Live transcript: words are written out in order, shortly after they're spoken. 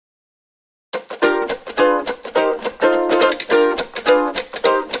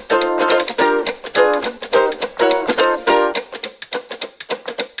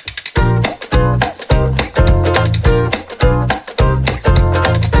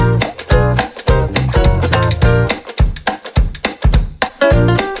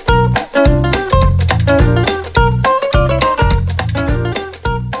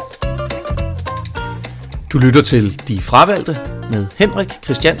lytter til De Fravalgte med Henrik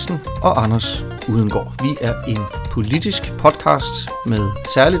Christiansen og Anders Udengård. Vi er en politisk podcast med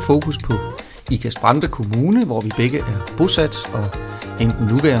særligt fokus på Ikast-Brande Kommune, hvor vi begge er bosat og enten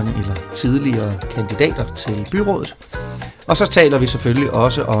nuværende eller tidligere kandidater til byrådet. Og så taler vi selvfølgelig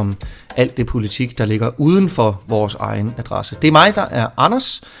også om alt det politik, der ligger uden for vores egen adresse. Det er mig, der er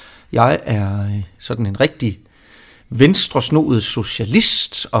Anders. Jeg er sådan en rigtig venstresnoet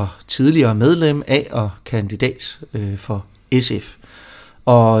socialist og tidligere medlem af og kandidat for SF.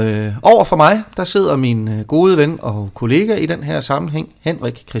 Og over for mig, der sidder min gode ven og kollega i den her sammenhæng,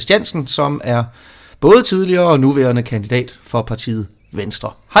 Henrik Christiansen, som er både tidligere og nuværende kandidat for partiet Venstre.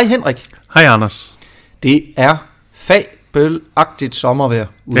 Hej Henrik. Hej Anders. Det er fabelagtigt sommervejr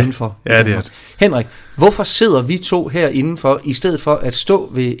udenfor. Ja, det er det. Henrik, hvorfor sidder vi to her indenfor, i stedet for at stå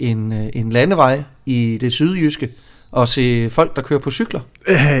ved en landevej i det sydjyske og se folk, der kører på cykler?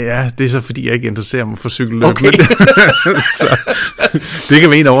 Ja, det er så fordi, jeg ikke interesserer mig for cykelløb. Okay. Så, det kan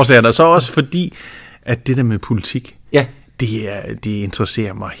være en af årsagerne. Og så også fordi, at det der med politik, ja, det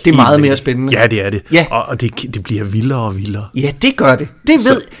interesserer mig. Det er meget mere spændende. Ja, det er det. Ja. Og det bliver vildere og vildere. Ja, det gør det.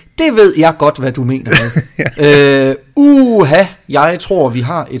 Det ved jeg godt, hvad du mener med. Jeg tror, vi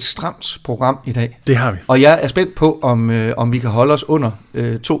har et stramt program i dag. Det har vi. Og jeg er spændt på, om vi kan holde os under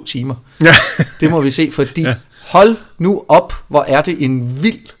 2 timer. Ja. Det må vi se, fordi hold nu op, hvor er det en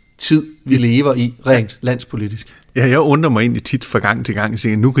vild tid, vi lever i rent landspolitisk. Ja, jeg undrer mig egentlig tit fra gang til gang og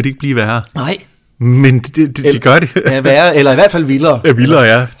siger, nu kan det ikke blive værre. Nej. Men det gør det. Ja, værre, eller i hvert fald vildere. Ja, vildere,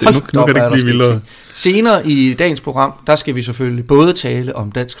 ja. Nu kan det ikke blive vildere. Senere i dagens program, der skal vi selvfølgelig både tale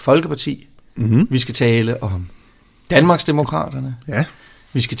om Dansk Folkeparti, vi skal tale om Danmarksdemokraterne,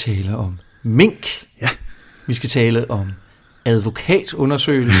 vi skal tale om mink, vi skal tale om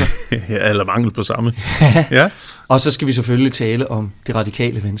advokatundersøgelser. Ja, eller mangel på samme. Ja. Og så skal vi selvfølgelig tale om det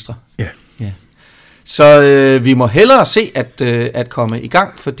radikale Venstre. Ja. Så vi må hellere se at komme i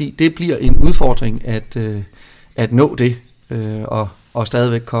gang, fordi det bliver en udfordring at nå det, og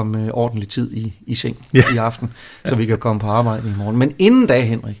stadigvæk komme ordentlig tid i seng i aften, så vi kan komme på arbejde i morgen. Men inden da,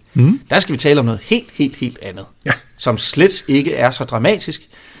 Henrik, der skal vi tale om noget helt andet, som slet ikke er så dramatisk,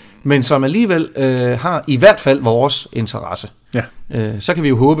 men som alligevel har i hvert fald vores interesse. Ja. Så kan vi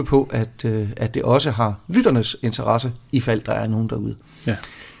jo håbe på, at det også har lytternes interesse, ifald der er nogen derude. Ja.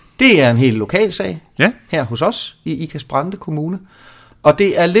 Det er en helt lokal sag her hos os i Ikast-Brande Kommune, og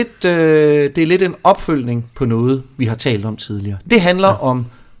det er lidt en opfølgning på noget, vi har talt om tidligere. Det handler om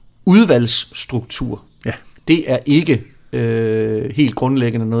udvalgsstruktur. Ja. Det er ikke helt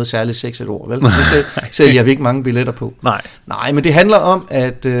grundlæggende noget særligt sexet ord, vel? Det sælger vi ikke mange billetter på. Nej, men det handler om,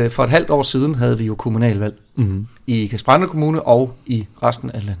 at for et halvt år siden havde vi jo kommunalvalg i Ikast-Brande Kommune og i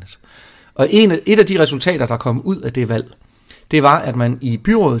resten af landet. Og et af de resultater, der kom ud af det valg, det var, at man i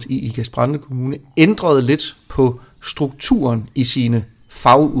byrådet i Ikast-Brande Kommune ændrede lidt på strukturen i sine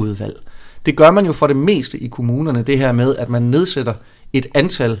fagudvalg. Det gør man jo for det meste i kommunerne, det her med, at man nedsætter et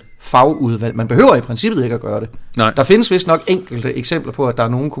antal fagudvalg. Man behøver i princippet ikke at gøre det. Nej. Der findes vist nok enkelte eksempler på, at der er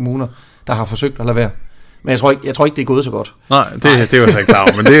nogle kommuner, der har forsøgt at lade være. Men jeg tror ikke, det er gået så godt. Nej, det var jeg så ikke klar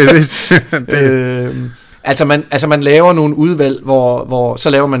over, men det. Man laver nogle udvalg, hvor så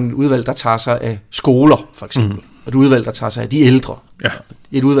laver man et udvalg, der tager sig af skoler, for eksempel. Et udvalg, der tager sig af de ældre. Ja.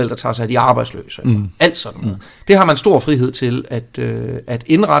 Et udvalg, der tager sig af de arbejdsløse. Alt sådan noget. Det har man stor frihed til at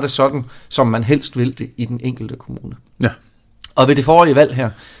indrette sådan, som man helst vil det i den enkelte kommune. Ja. Og ved det forrige valg her,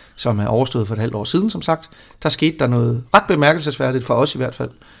 som er overstået for et halvt år siden, som sagt, der skete der noget ret bemærkelsesværdigt, for os i hvert fald,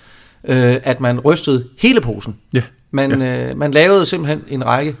 at man rystede hele posen. Ja. Man lavede simpelthen en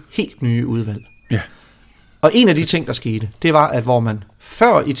række helt nye udvalg. Ja. Og en af de ting, der skete, det var, at hvor man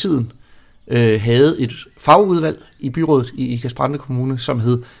før i tiden havde et fagudvalg i byrådet i Ikast-Brande Kommune, som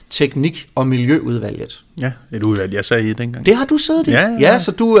hed Teknik- og Miljøudvalget. Ja, et udvalg, jeg sad i dengang. Det har du siddet i? Ja,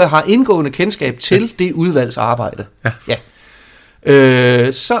 så du har indgående kendskab til det udvalgsarbejde. Ja.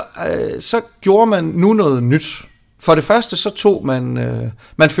 Så gjorde man nu noget nyt. For det første så tog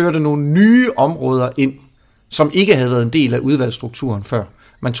man førte nogle nye områder ind, som ikke havde været en del af udvalgsstrukturen før.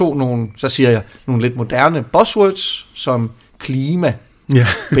 Man tog nogle lidt moderne buzzwords, som klima,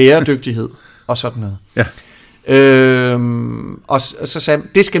 bæredygtighed og sådan noget. Ja. Og så sagde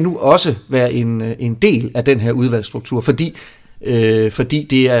det skal nu også være en del af den her udvalgsstruktur, fordi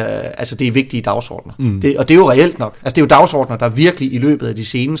det er vigtige dagsordner. Og det er jo reelt nok. Altså det er jo dagsordner, der virkelig i løbet af de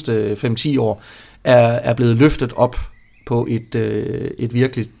seneste 5-10 år er blevet løftet op på et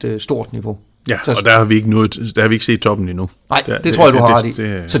virkelig stort niveau. Ja, og der har vi ikke set toppen endnu. Nej, det tror jeg, du har ret i.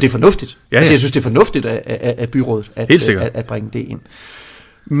 Så det er fornuftigt. Ja. Altså jeg synes, det er fornuftigt af byrådet at bringe det ind.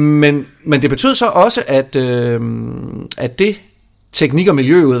 Men det betød så også, at det teknik- og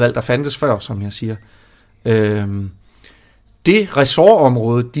miljøudvalg, der fandtes før, som jeg siger, Det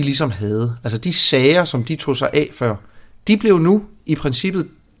ressortområde, de ligesom havde, altså de sager, som de tog sig af før, de blev nu i princippet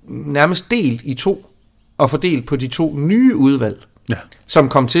nærmest delt i to, og fordelt på de to nye udvalg, som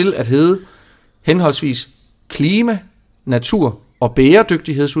kom til at hedde henholdsvis klima, natur og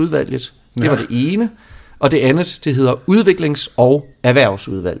bæredygtighedsudvalget. Det var det ene. Og det andet, det hedder udviklings- og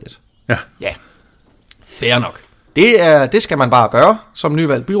erhvervsudvalget. Ja. Fair nok. Det skal man bare gøre som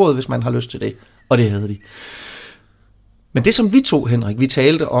nyvalgt byråd, hvis man har lyst til det. Og det havde de. Men det som vi to, Henrik, vi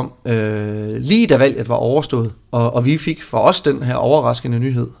talte om, lige da valget var overstået, og vi fik for os den her overraskende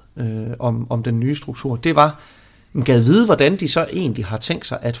nyhed om den nye struktur, det var, man gad vide, hvordan de så egentlig har tænkt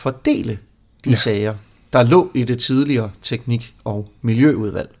sig at fordele de sager, der lå i det tidligere teknik- og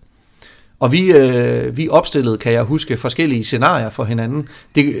miljøudvalg. Og vi opstillede, kan jeg huske, forskellige scenarier for hinanden.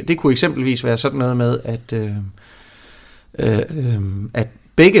 Det kunne eksempelvis være sådan noget med, at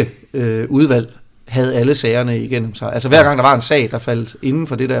begge udvalg havde alle sagerne igennem sig. Altså hver gang der var en sag, der faldt inden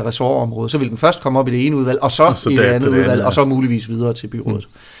for det der ressortområde, så ville den først komme op i det ene udvalg, og så i det andet udvalg, og så muligvis videre til byrådet.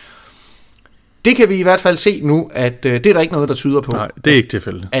 Det kan vi i hvert fald se nu, at det er der ikke noget, der tyder på. Nej, det er ikke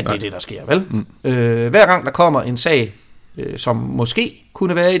tilfældet. At det er det, der sker, vel? Hver gang der kommer en sag, som måske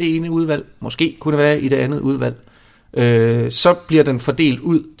kunne være i det ene udvalg, måske kunne være i det andet udvalg, så bliver den fordelt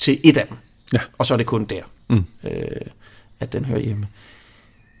ud til et af dem. Ja. Og så er det kun der, at den hører hjemme.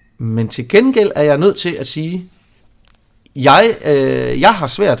 Men til gengæld er jeg nødt til at sige, jeg har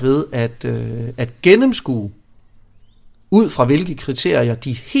svært ved at gennemskue, ud fra hvilke kriterier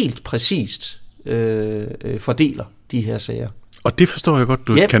de helt præcist fordeler de her sager. Og det forstår jeg godt,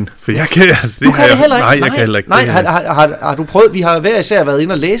 du ikke kan. For jeg kan, altså, det du kan det heller ikke. Nej, jeg kan heller ikke. Nej, har du prøvet, vi har hver især været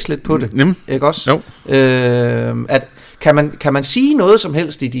inde og læse lidt på det, ikke også? Jo. At kan man sige noget som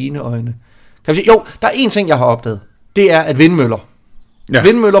helst i dine øjne? Kan vi sige, jo, der er en ting, jeg har opdaget. Det er, at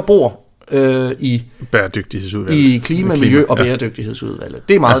vindmøller bor i bæredygtighedsudvalget. I klima, miljø og bæredygtighedsudvalget.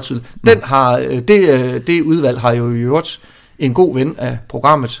 Det er meget tydeligt. Det udvalg har jo gjort en god ven af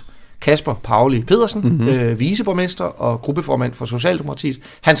programmet, Kasper Pauli Pedersen, viceborgmester og gruppeformand for Socialdemokratiet.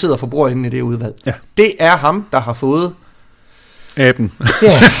 Han sidder for bordenden i det udvalg. Ja. Det er ham, der har fået aben.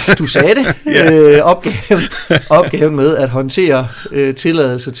 Ja, du sagde det. Opgaven med at håndtere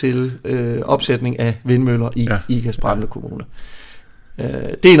tilladelse til opsætning af vindmøller i Ikast-Brande Kommune.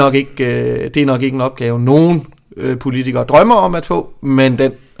 Det er nok ikke en opgave, nogen politikere drømmer om at få, men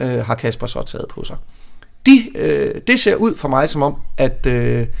den har Kasper så taget på sig. Det ser ud for mig som om, at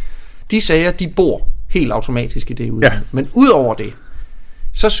de sager, de bor helt automatisk i det udvalg. Ja. Men ud over det,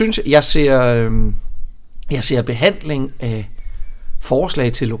 så synes jeg ser behandling af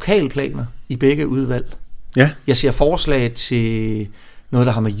forslag til lokalplaner i begge udvalg. Ja. Jeg ser forslag til noget,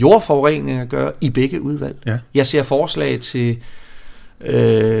 der har med jordforurening at gøre i begge udvalg. Ja. Jeg ser forslag til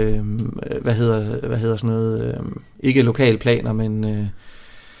hvad hedder sådan noget, ikke lokalplaner, men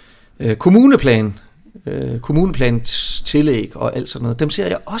kommuneplans tillæg og alt sådan noget. Dem ser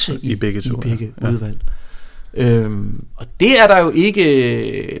jeg også i begge udvalg. Og det er der jo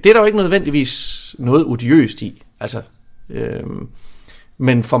ikke nødvendigvis noget odiøst i. Altså,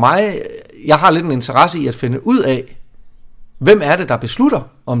 men for mig, jeg har lidt en interesse i at finde ud af, hvem er det, der beslutter,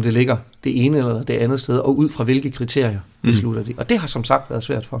 om det ligger det ene eller det andet sted, og ud fra hvilke kriterier beslutter de. Og det har som sagt været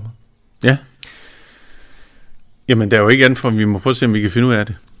svært for mig. Ja. Jamen, der er jo ikke andet for, vi må prøve at se, om vi kan finde ud af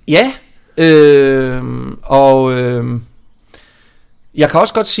det. Ja, jeg kan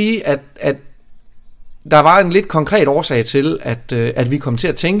også godt sige, at der var en lidt konkret årsag til, at vi kom til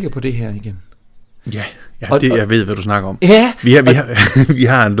at tænke på det her igen. Ja, jeg ved, hvad du snakker om. Ja. Vi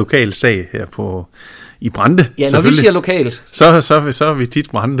har en lokal sag her i Brande. Ja, når vi siger lokalt, så er vi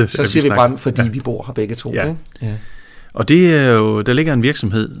tit Brande. Så siger vi Brande, fordi vi bor her begge to. Ja. Ikke? Ja. Og det er jo, der ligger en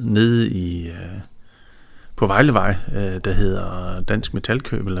virksomhed nede på Vejlevej, der hedder Dansk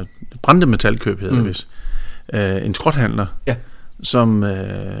Metalkøb, eller Brande Metalkøb hedder det vist. En skrothandler, som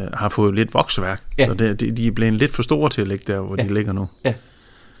har fået lidt vokseværk. Ja. Så de er blevet lidt for store til at ligge der, hvor de ligger nu. Ja.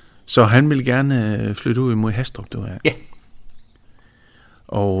 Så han vil gerne flytte ud mod Hastrup, du er. Ja.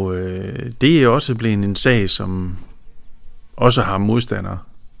 Og det er også blevet en sag, som også har modstandere.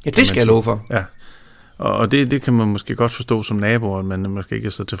 Ja, det skal jeg love for. Ja. Og det kan man måske godt forstå som naboer, men måske ikke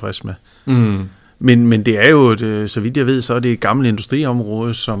er så tilfreds med. Men det er jo, så vidt jeg ved, så er det et gammelt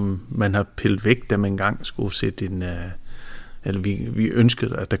industriområde, som man har pillet væk, da man engang skulle sætte eller vi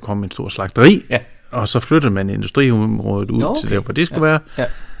ønskede, at der kom en stor slagteri, og så flyttede man industriområdet ud til der, hvor det skulle være. Ja.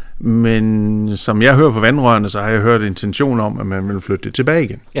 Men som jeg hører på vandrørene, så har jeg hørt intention om, at man vil flytte det tilbage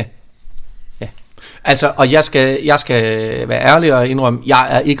igen. Ja. Ja. Altså, og jeg skal være ærlig og indrømme, jeg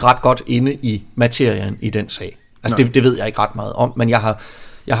er ikke ret godt inde i materien i den sag. Altså, det ved jeg ikke ret meget om, men jeg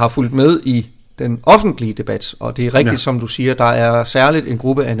har fulgt med den offentlige debat, og det er rigtigt, som du siger, der er særligt en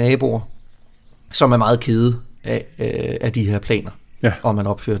gruppe af naboer, som er meget kede af de her planer, om man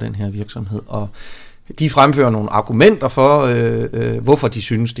opfører den her virksomhed, og de fremfører nogle argumenter for, hvorfor de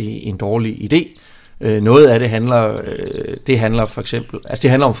synes, det er en dårlig idé. Noget af det handler for eksempel, altså det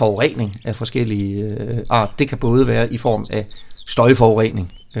handler om forurening af forskellige art. Det kan både være i form af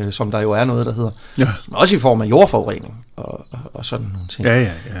støjforurening, som der jo er noget, der hedder, men også i form af jordforurening og sådan nogle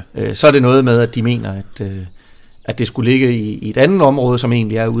ting. Så er det noget med, at de mener, at det skulle ligge i et andet område, som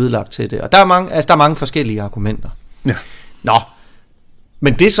egentlig er udlagt til det. Og der er mange forskellige argumenter. Ja. Nå,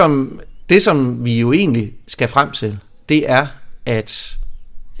 men det som vi jo egentlig skal frem til, det er, at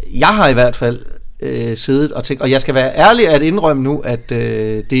jeg har i hvert fald siddet og tænkt, og jeg skal være ærlig at indrømme nu, at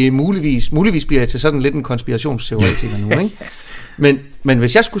det er muligvis bliver jeg til sådan lidt en konspirationsteoretiker nu, ikke? Men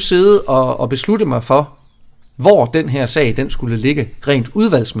hvis jeg skulle sidde og beslutte mig for, hvor den her sag, den skulle ligge rent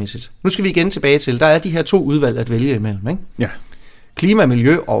udvalgsmæssigt. Nu skal vi igen tilbage til, der er de her 2 udvalg at vælge imellem, ikke? Ja. Klima-,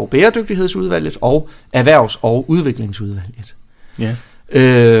 miljø- og bæredygtighedsudvalget og erhvervs- og udviklingsudvalget. Ja.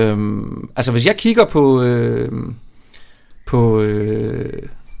 Altså hvis jeg kigger på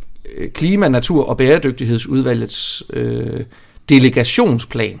klima-, natur- og bæredygtighedsudvalgets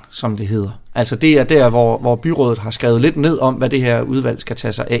delegationsplan, som det hedder. Altså det er der, hvor byrådet har skrevet lidt ned om, hvad det her udvalg skal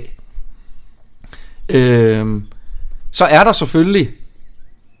tage sig af. Så er der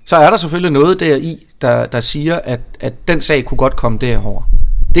selvfølgelig noget deri, der siger, at den sag kunne godt komme derover.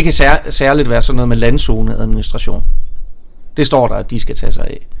 Det kan særligt være sådan noget med landzoneadministration. Det står der, at de skal tage sig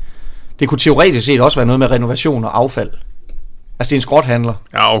af. Det kunne teoretisk set også være noget med renovation og affald. Altså det er en skrothandler.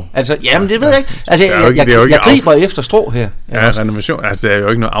 Ja. Altså, jamen det ved jeg ikke. Altså jeg griber efter strå her. Ja, renovation. Altså der er jo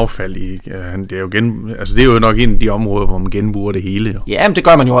ikke noget affald i. Det er jo det er jo nok en af de områder, hvor man genbruger det hele. Jo. Ja, men det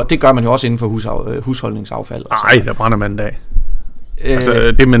gør man jo også inden for husholdningsaffald. Nej, der brænder man det af.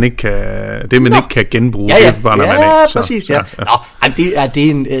 Altså det man ikke kan genbruge, det brænder man af. Ja, præcis. Ja.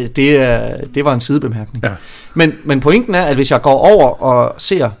 Det var en sidebemærkning. Ja. Men pointen er, at hvis jeg går over og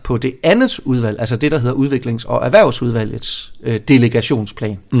ser på det andet udvalg, altså det der hedder udviklings- og erhvervsudvalgets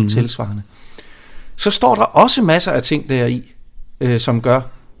delegationsplan tilsvarende, så står der også masser af ting deri, som gør,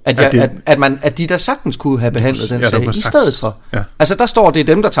 at de der sagtens kunne have behandlet den sag i stedet for. Ja. Altså der står, det er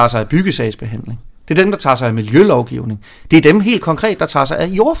dem, der tager sig af byggesagsbehandling. Det er dem, der tager sig af miljølovgivning. Det er dem helt konkret, der tager sig af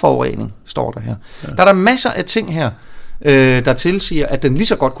jordforurening, står der her. Ja. Der er der masser af ting her, der tilsiger, at den lige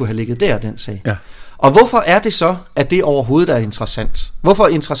så godt kunne have ligget der, den sag. Ja. Og hvorfor er det så, at det overhovedet er interessant? Hvorfor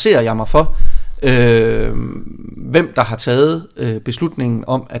interesserer jeg mig for, hvem der har taget beslutningen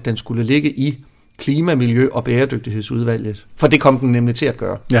om, at den skulle ligge i klima-, miljø- og bæredygtighedsudvalget? For det kom den nemlig til at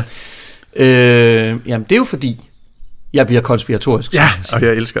gøre. Ja. Jamen det er jo fordi, jeg bliver konspiratorisk. Ja, og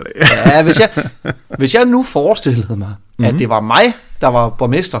jeg elsker det. Ja, hvis jeg nu forestillede mig, at det var mig, der var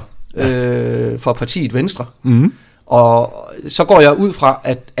borgmester for partiet Venstre, og så går jeg ud fra,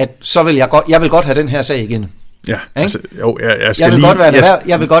 at så vil jeg vil godt have den her sag igen. Ja, altså, jo, jeg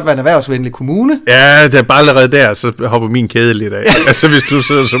vil godt være en erhvervsvenlig kommune. Ja, det er bare allerede der, så hopper min kæde lidt af. Altså hvis du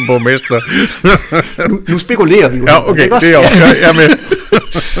sidder som borgmester. nu spekulerer vi jo. Ja, okay, det er også. Jeg er med.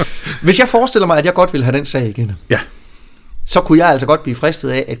 Hvis jeg forestiller mig, at jeg godt vil have den sag igen, så kunne jeg altså godt blive fristet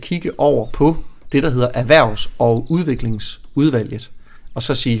af at kigge over på det, der hedder erhvervs- og udviklingsudvalget, og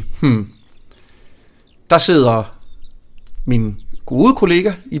så sige, der sidder min gode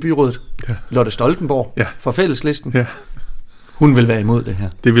kollega i byrådet, Lotte Stoltenborg, fra Fælleslisten. Ja. Hun vil være imod det her.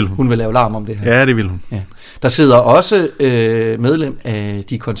 Det vil hun. Hun vil lave larm om det her. Ja, det vil hun. Ja. Der sidder også medlem af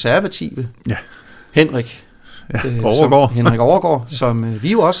de konservative, Henrik Overgaard, som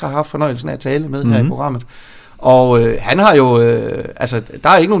vi jo også har haft fornøjelsen af at tale med her i programmet. Og han har jo, altså der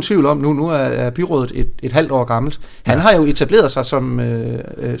er ikke nogen tvivl om, nu er byrådet et halvt år gammelt. Han har jo etableret sig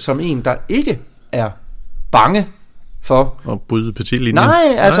som en, der ikke er bange for at bryde partilinjen.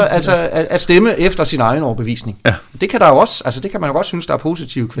 Nej, altså at stemme efter sin egen overbevisning. Ja. Det kan der jo også, altså det kan man jo godt synes, der er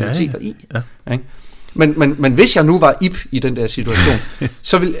positive kvaliteter i. Ja. Men hvis jeg nu var Ib i den der situation,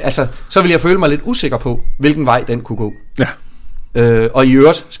 så vil jeg føle mig lidt usikker på, hvilken vej den kunne gå. Ja. Og i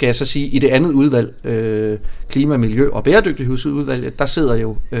øvrigt skal jeg så sige, i det andet udvalg, klima, miljø og bæredygtighedsudvalget, der sidder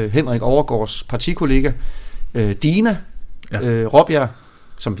jo Henrik Overgaards partikollega Dina Råbjerg,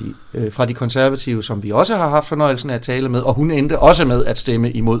 som vi fra de konservative, som vi også har haft fornøjelsen af at tale med, og hun endte også med at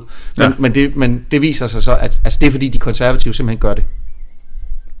stemme imod. Men det viser sig så, at altså, det er fordi de konservative simpelthen gør det.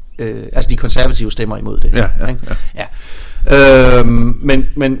 Altså de konservative stemmer imod det.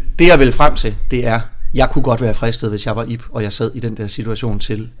 Men det jeg vil frem til, det er, jeg kunne godt være fristet, hvis jeg var Ib, og jeg sad i den der situation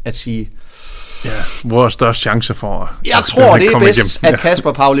til at sige, hvor er størst chance for jeg tror det er bedst, at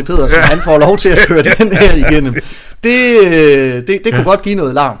Kasper Pauli Pedersen han får lov til at køre den her igennem. Det kunne godt give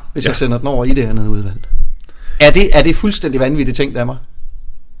noget larm, hvis jeg sender den over i det andet udvalg. Er det fuldstændig vanvittigt tænkt af mig?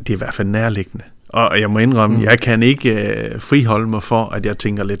 Det er i hvert fald nærliggende. Og jeg må indrømme, jeg kan ikke friholde mig for, at jeg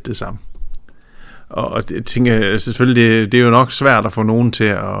tænker lidt det samme. Og jeg tænker selvfølgelig, det er jo nok svært at få nogen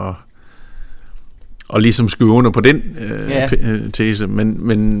til at ligesom skrive under på den tese.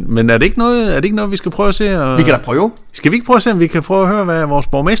 Men er det ikke noget, vi skal prøve at se? Vi kan da prøve. Skal vi ikke prøve at se, om vi kan prøve at høre, hvad vores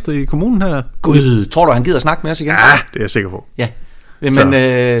borgmester i kommunen her? Gud, tror du, han gider snakke med os igen? Ja, det er jeg sikker på. Ja, men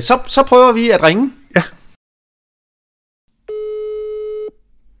så prøver vi at ringe. Ja.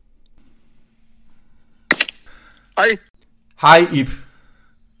 Hej. Hej, Ib.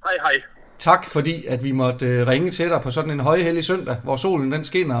 Hej. Tak, fordi at vi måtte ringe til dig på sådan en højhellig søndag, hvor solen den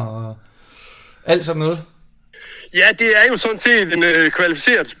skinner og alt sådan noget. Ja, det er jo sådan set en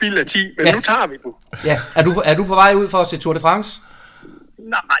kvalificeret spil af 10, men nu tager vi den. Ja, er du på vej ud for at se Tour de France?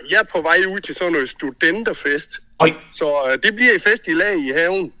 Nej, jeg er på vej ud til sådan noget studenterfest. Oj. Så det bliver i fest i lag i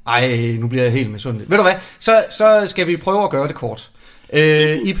haven. Ej, nu bliver jeg helt misundelig. Ved du hvad, så skal vi prøve at gøre det kort.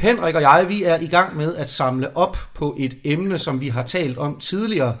 Ib Henrik og jeg, vi er i gang med at samle op på et emne, som vi har talt om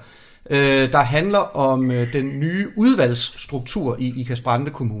tidligere, der handler om den nye udvalgsstruktur i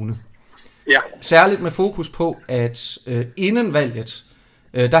Ikast-Brande Kommune. Ja. Særligt med fokus på, at inden valget,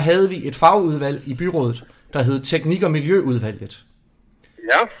 der havde vi et fagudvalg i byrådet, der hed Teknik- og Miljøudvalget.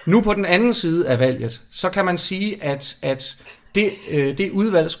 Ja. Nu på den anden side af valget, så kan man sige, at det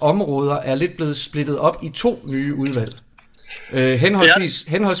udvalgsområder er lidt blevet splittet op i 2 nye udvalg.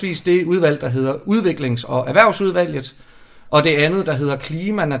 Henholdsvis det udvalg, der hedder Udviklings- og Erhvervsudvalget, og det andet, der hedder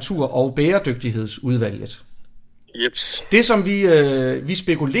Klima-, Natur- og Bæredygtighedsudvalget. Jeps. Det, som vi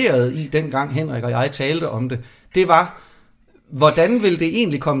spekulerede i, dengang Henrik og jeg talte om det, det var, hvordan vil det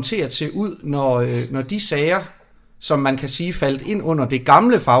egentlig komme til at se ud, når de sager, som man kan sige faldt ind under det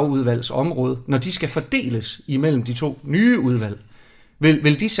gamle fagudvalgsområde, når de skal fordeles imellem de 2 nye udvalg.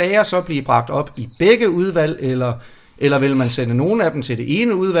 Vil de sager så blive bragt op i begge udvalg, eller vil man sende nogle af dem til det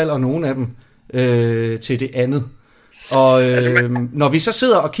ene udvalg, og nogle af dem til det andet? Og når vi så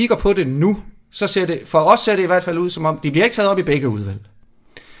sidder og kigger på det nu, så ser det, for os ser det i hvert fald ud som om, de bliver ikke taget op i begge udvalg.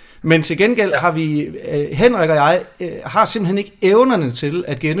 Men til gengæld har vi, Henrik og jeg, har simpelthen ikke evnerne til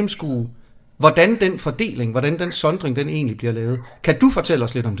at gennemskue, hvordan den fordeling, hvordan den sondring, den egentlig bliver lavet. Kan du fortælle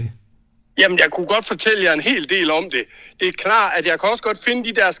os lidt om det? Jamen, jeg kunne godt fortælle jer en hel del om det. Det er klart, at jeg kan også godt finde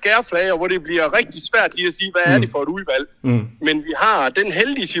de der skærflager, hvor det bliver rigtig svært lige at sige, hvad er det for et udvalg. Men vi har den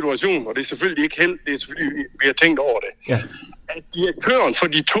heldige situation, og det er selvfølgelig ikke held, det er selvfølgelig, vi har tænkt over det, at direktøren for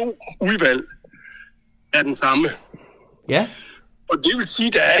de 2 udvalg er den samme. Ja. Og det vil sige,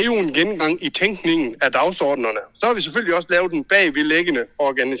 at der er jo en gennemgang i tænkningen af dagsordnerne. Så har vi selvfølgelig også lavet en bagvedliggende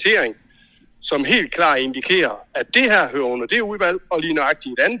organisering, som helt klart indikerer, at det her hører under det udvalg, og lige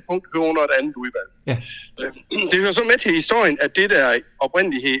nøjagtigt et andet punkt hører under et andet udvalg. Ja. Det hører så med til historien, at det der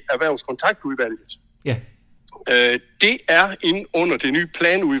oprindeligt hed Erhvervskontaktudvalget, det er inde under det nye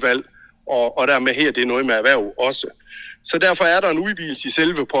planudvalg, og dermed her det er noget med erhverv også. Så derfor er der en udvidelse i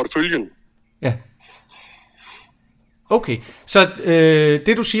selve porteføljen. Ja. Okay, så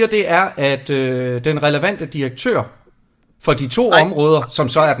det du siger, det er, at den relevante direktør for de 2 områder, som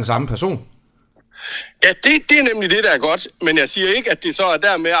så er den samme person. Ja, det er nemlig det, der er godt, men jeg siger ikke, at det så er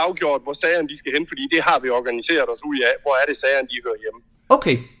dermed afgjort, hvor sagerne de skal hen, fordi det har vi organiseret os ud af. Hvor er det sagerne, de hører hjemme?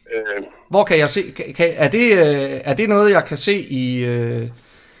 Okay. Hvor kan jeg se, er det noget, jeg kan se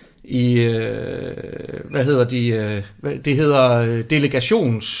hvad hedder det hedder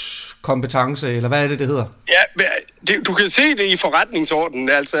delegationskompetence, eller hvad er det hedder? Ja, du kan se det i forretningsordenen,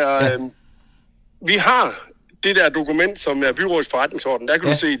 altså vi har det der dokument, som er byrådets forretningsorden, der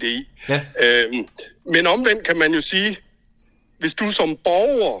kan du se det i. Ja. Men omvendt kan man jo sige, hvis du som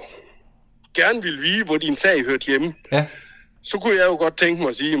borger gerne vil vide, hvor din sag hørte hjemme, så kunne jeg jo godt tænke mig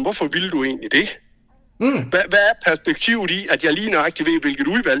at sige, hvorfor ville du egentlig det? Hvad er perspektivet i, at jeg lige nøjagtigt ved, hvilket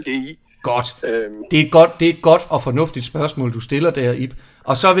udvalg det er i? Godt. Det er et godt og fornuftigt spørgsmål, du stiller der, Ib.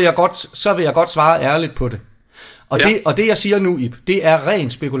 Og så vil jeg godt svare ærligt på det. Og det jeg siger nu, Ib, det er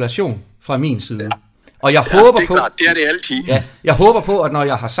ren spekulation fra min side. Ja. Og jeg håber det er på, klart, det er det altid. Ja, jeg håber på, at når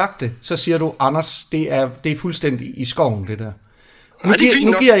jeg har sagt det, så siger du, Anders, det er fuldstændig i skoven, det der.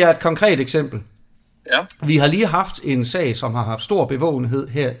 Nu giver jeg et konkret eksempel. Ja. Vi har lige haft en sag, som har haft stor bevågenhed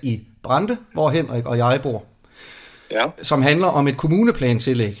her i Brande, hvor Henrik og jeg bor. Ja. Som handler om et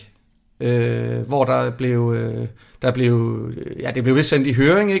kommuneplantillæg, hvor det blev vist sendt i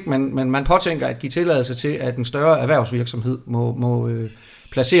høring, ikke? Men man påtænker at give tilladelse til, at en større erhvervsvirksomhed må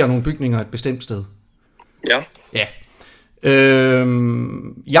placere nogle bygninger et bestemt sted. Ja. Ja.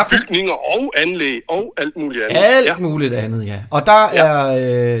 bygninger og anlæg og alt muligt andet. Alt muligt andet, ja. Og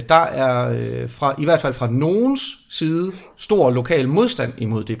der er fra, i hvert fald fra nogens side stor lokal modstand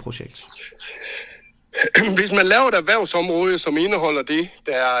imod det projekt. Hvis man laver et erhvervsområde, som indeholder det,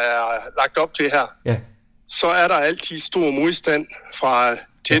 der er lagt op til her, så er der altid stor modstand fra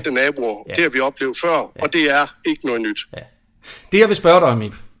tætte naboer. Ja. Det har vi oplevet før, og det er ikke noget nyt. Ja. Det jeg vil spørge dig om,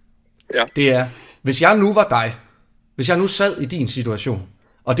 Ib, det er, hvis jeg nu var dig, hvis jeg nu sad i din situation,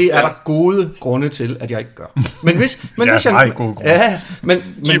 og det er der gode grunde til, at jeg ikke gør. Men hvis jeg gode grunde.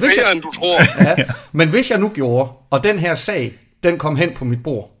 End du tror. Men hvis jeg nu gjorde, og den her sag, den kom hen på mit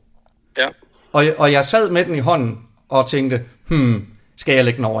bord, og jeg sad med den i hånden og tænkte, skal jeg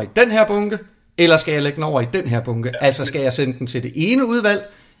lægge den over i den her bunke, eller skal jeg lægge den over i den her bunke? Ja. Altså skal jeg sende den til det ene udvalg,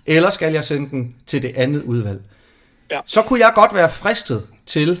 eller skal jeg sende den til det andet udvalg? Ja. Så kunne jeg godt være fristet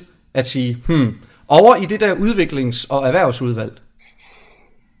til at sige, over i det der udviklings- og erhvervsudvalg,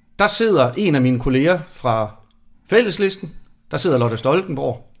 der sidder en af mine kolleger fra Fælleslisten, der sidder Lotte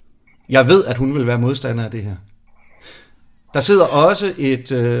Stoltenborg. Jeg ved, at hun vil være modstander af det her. Der sidder også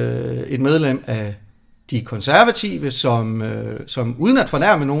et medlem af de konservative, som uden at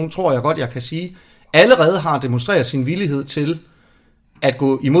fornærme nogen, tror jeg godt, jeg kan sige, allerede har demonstreret sin villighed til at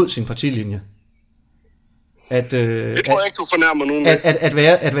gå imod sin partilinje. Det tror jeg ikke, du fornærmer nogen.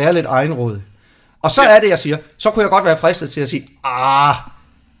 At være lidt egenrådig. Og så er det, jeg siger, så kunne jeg godt være fristet til at sige,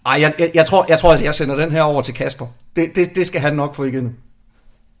 jeg tror, at jeg sender den her over til Kasper. Det skal han nok få igen.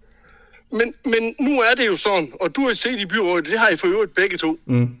 Men nu er det jo sådan, og du har set i byrådet, det har I for øvrigt begge to.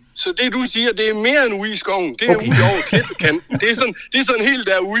 Så det du siger, det er mere end ude i skoven. Det er ude over klippekanten. Det er sådan helt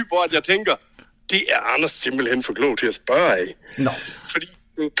derude, hvor jeg tænker, det er Anders simpelthen for klog til at spørge af. No. Fordi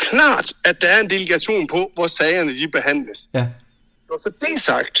det er klart, at der er en delegation på, hvor sagerne de behandles. Ja. Og så det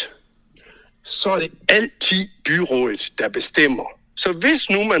sagt, så er det altid byrådet, der bestemmer. Så hvis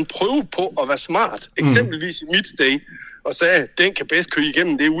nu man prøver på at være smart, eksempelvis i Midtstay, og sagde, den kan bedst køre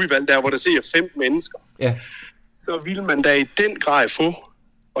igennem det udvalg der, hvor der ser 5 mennesker, så vil man da i den grad få,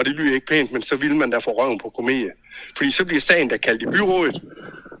 og det lyder ikke pænt, men så vil man da få røven på komedie. Fordi så bliver sagen der kaldt i byrådet,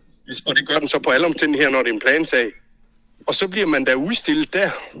 og det gør den så på alle omstændigheder, når det er en plansag. Og så bliver man da udstillet der.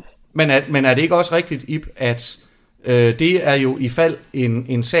 Men er det ikke også rigtigt, Ib, at det er jo i fald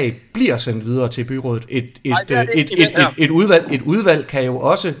en sag bliver sendt videre til byrådet. Et udvalg kan jo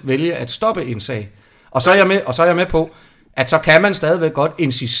også vælge at stoppe en sag. Og så er jeg med på, at så kan man stadigvæk godt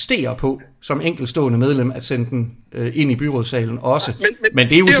insistere på, som enkeltstående medlem, at sende den ind i byrådssalen også. Men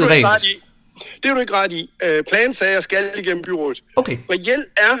det er usædvanligt. Det er du ikke ret i. Plansager skal igennem byrådet. Okay. Reelt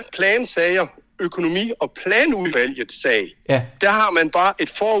er plansager økonomi- og planudvalgets sag. Ja. Der har man bare et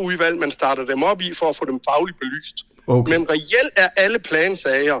forudvalg, man starter dem op i for at få dem fagligt belyst. Okay. Men reelt er alle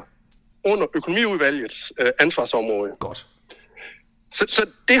plansager under økonomiudvalgets ansvarsområde. Godt. Så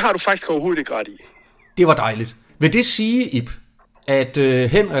det har du faktisk overhovedet ikke ret i. Det var dejligt. Vil det sige, Ib, at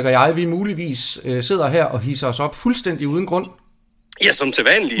Henrik og jeg, vi muligvis sidder her og hisser os op fuldstændig uden grund? Ja, som til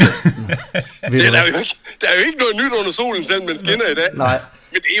vanligt. Der er jo ikke noget nyt under solen, selv man skinner i dag. Nej.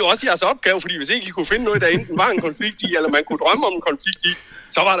 Men det er jo også jeres opgave, fordi hvis ikke I kunne finde noget, der enten var en konflikt i, eller man kunne drømme om en konflikt i,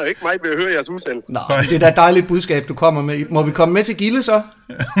 så var der jo ikke meget ved at høre jeres udsendelse. Nej, det er da et dejligt budskab, du kommer med. Må vi komme med til Gilde så?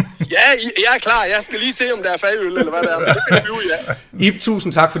 Ja, jeg er klar. Jeg skal lige se, om der er fadøl, eller hvad der er. Det finder vi ud af. Ib,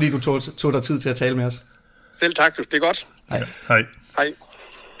 tusind tak, fordi du tog dig tid til at tale med os. Selv tak, det er godt. Hej.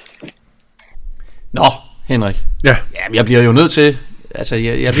 Nå, Henrik. Ja. Jamen, jeg bliver jo nødt til... Altså,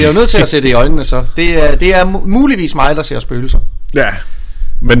 jeg bliver jo nødt til at se det i øjnene, så. Det er muligvis mig, der ser spøgelser. Ja,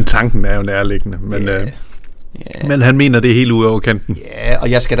 men tanken er jo nærliggende. Men han mener, det er helt ude over kanten. Ja,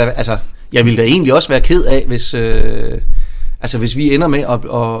 og jeg vil da egentlig også være ked af, hvis vi ender med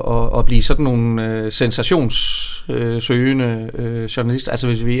at blive sådan nogle sensationssøgende journalister. Altså,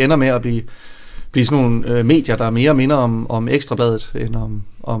 hvis vi ender med at blive sådan nogle medier, der mere minder om Ekstrabladet, end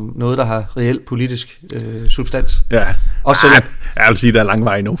om noget, der har reelt politisk substans. Ja, også jeg vil sige, der er lang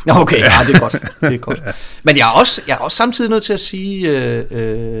vej nu. Okay, ja, det er godt. Det er godt. Men jeg er også samtidig nødt til at sige,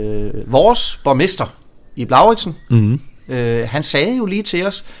 vores borgmester i Lauritsen, han sagde jo lige til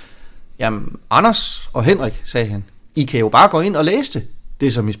os, jamen, Anders og Henrik, sagde han, I kan jo bare gå ind og læse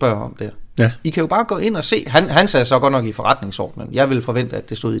det som I spørger om der. Ja. I kan jo bare gå ind og se. Han sagde så godt nok i forretningsordenen. Jeg ville forvente, at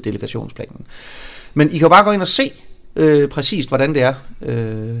det stod i delegationsplanen. Men I kan jo bare gå ind og se præcist, hvordan det er,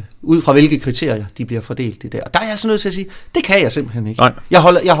 ud fra hvilke kriterier de bliver fordelt i der. Og der er jeg altså nødt til at sige, det kan jeg simpelthen ikke. Nej.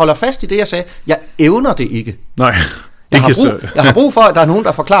 Jeg holder fast i det, jeg sagde. Jeg evner det ikke. Nej. Jeg har brug for, at der er nogen,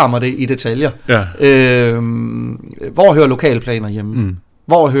 der forklarer mig det i detaljer. Ja. Hvor hører lokalplaner hjemme?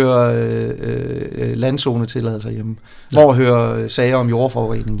 Hvor hører landzonetilladelser hjemme? Hvor hører sager om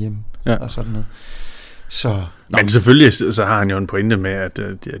jordforurening hjemme? Ja. Og sådan noget. Så Men selvfølgelig så har han jo en pointe med, at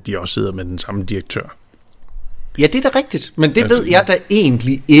de også sidder med den samme direktør. Ja, det er da rigtigt, men det ved jeg da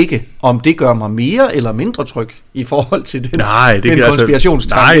egentlig ikke, om det gør mig mere eller mindre tryg i forhold til den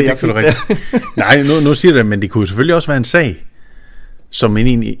konspirationstanke, det kan du rigtigt. Nej, nu siger det, men det kunne selvfølgelig også være en sag, som man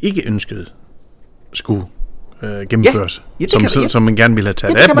egentlig ikke ønskede skulle gennemføres, som man gerne ville have taget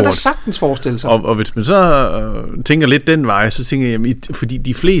af bordet. Det kan man da sagtens forestille sig. Og hvis man så tænker lidt den vej, så tænker jeg, fordi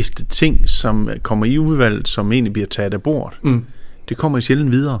de fleste ting, som kommer i udvalget, som egentlig bliver taget af bordet, det kommer i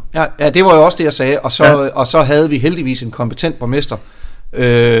sjældent videre. Ja, det var jo også det, jeg sagde, og så havde vi heldigvis en kompetent borgmester,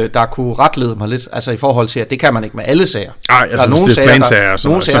 der kunne retlede mig lidt, altså i forhold til, at det kan man ikke med alle sager. Ej, altså, der er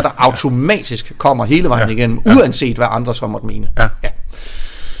nogle sager, der automatisk kommer hele vejen igennem, uanset hvad andre så måtte mene.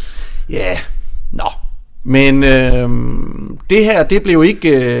 Ja. Nå. Men det her, det blev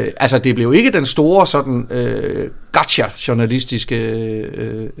ikke den store sådan gotcha-journalistiske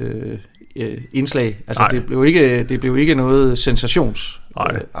indslag. Altså det blev ikke noget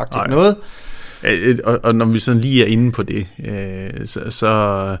sensationsagtigt noget. Og når vi sådan lige er inde på det,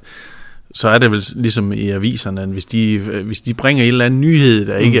 så er det vel ligesom i aviserne, at hvis de bringer en eller anden nyhed,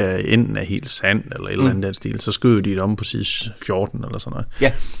 der ikke er enten er helt sand eller et eller andet den stil, så skriver de det om på side 14 eller sådan noget.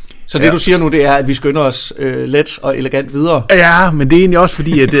 Ja. Så det du siger nu, det er, at vi skynder os let og elegant videre. Ja, men det er egentlig også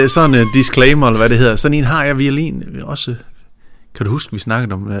fordi, at det er sådan en disclaimer, eller hvad det hedder. Sådan en har jeg virkelig også. Kan du huske, vi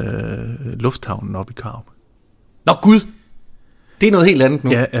snakkede om lufthavnen oppe i Karup? Nå gud, det er noget helt andet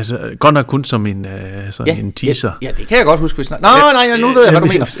nu. Ja, altså godt nok kun som en teaser. Ja, det kan jeg godt huske, vi snakkede. Nej, nu ved jeg, hvad du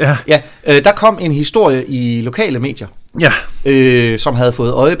mener. Der kom en historie i lokale medier, som havde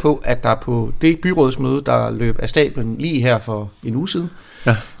fået øje på, at der på det byrådsmøde, der løb af stablen lige her for en uge siden,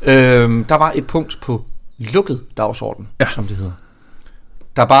 der var et punkt på lukket dagsorden, som det hedder.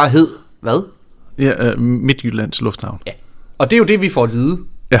 Der bare hed, hvad? Ja, Midtjyllands Lufthavn. Ja. Og det er jo det, vi får at vide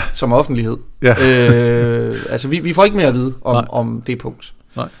som offentlighed. Ja. Altså, vi får ikke mere at vide om det punkt.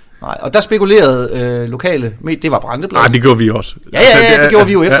 Nej. Og der spekulerede lokale medier, det var Brandebladet. Nej, det gjorde vi også. Ja, det gjorde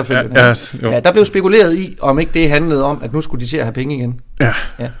vi jo efterfølgende. Ja, der blev spekuleret i, om ikke det handlede om, at nu skulle de til at have penge igen. Ja.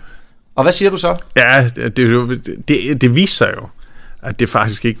 Og hvad siger du så? Ja, det viser sig jo, at det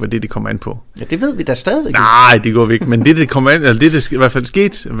faktisk ikke var det kom an på. Ja, det ved vi da stadigvæk. Nej, det går vi ikke. Men det kom an, eller det i hvert fald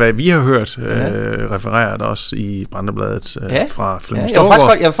skete, hvad vi har hørt, refereret også i Brandebladet fra Flemming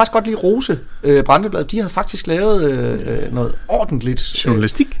Storgård. Jeg vil faktisk godt lige rose Brandebladet. De har faktisk lavet noget ordentligt.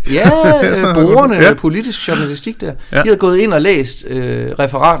 Journalistik? Borgerne, politisk journalistik der. De har gået ind og læst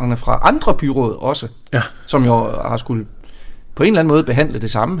referaterne fra andre byråd også, som jo har skulle på en eller anden måde behandle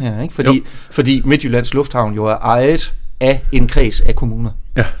det samme her, ikke? Fordi Midtjyllands Lufthavn jo er ejet af en kreds af kommuner.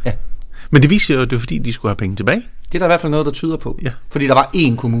 Ja. Men det viser jo, at det er fordi, de skulle have penge tilbage. Det er der i hvert fald noget, der tyder på. Ja. Fordi der var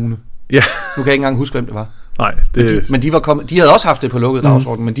én kommune. Ja. Nu kan jeg ikke engang huske, hvem det var. Nej. Men de havde også haft det på lukket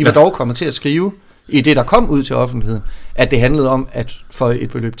dagsorden, men de var dog kommet til at skrive, i det, der kom ud til offentligheden, at det handlede om at få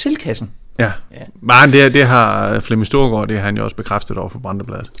et beløb til kassen. Ja. Men det har Flemming Storgård, det har han jo også bekræftet over for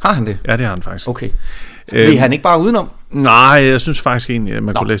Brandebladet. Har han det? Ja, det har han faktisk. Okay. Vil han ikke bare udenom? Nej, jeg synes faktisk egentlig, at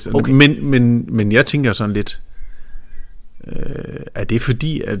man kunne læse det. Okay. Men jeg tænker sådan lidt, er det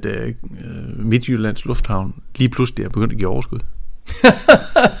fordi, at Midtjyllands Lufthavn lige pludselig er begyndt at give overskud?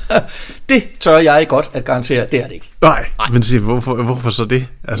 Det tør jeg godt at garantere, det er det ikke. Nej. Men se, hvorfor så det?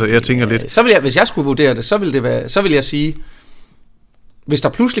 Altså, jeg tænker lidt. Så vil jeg, hvis jeg skulle vurdere det, så vil jeg sige, hvis der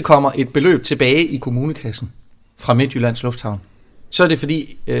pludselig kommer et beløb tilbage i kommunekassen fra Midtjyllands Lufthavn, så er det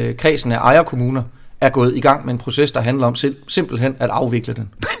fordi kredsen af ejerkommuner er gået i gang med en proces, der handler om simpelthen at afvikle den.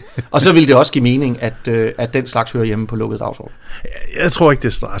 Og så vil det også give mening, at den slags hører hjemme på lukket dagsorden. Jeg tror ikke, det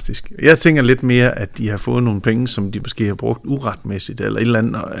er så drastisk. Jeg tænker lidt mere, at de har fået nogle penge, som de måske har brugt uretmæssigt, eller en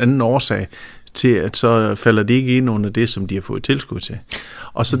eller anden årsag, til at så falder det ikke ind under det, som de har fået tilskud til.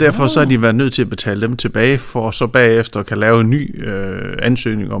 Og så derfor så har de været nødt til at betale dem tilbage, for så bagefter kan lave en ny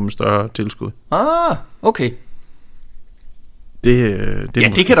ansøgning om en større tilskud. Okay.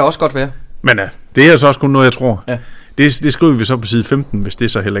 Det kan da også godt være. Men det er så også kun noget, jeg tror. Ja. Det skriver vi så på side 15, hvis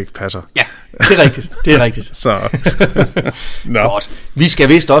det så heller ikke passer. Ja, det er rigtigt. Så. Godt. Vi skal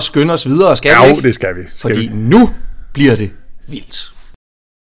vist også skynde os videre, skal vi ikke? Jo, det skal vi. Fordi nu bliver det vildt.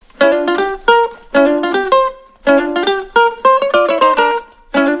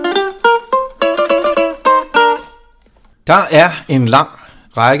 Der er en lang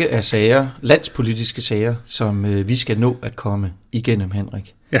række af sager, landspolitiske sager, som vi skal nå at komme igennem,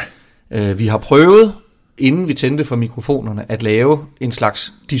 Henrik. Ja. Vi har prøvet, inden vi tændte for mikrofonerne, at lave en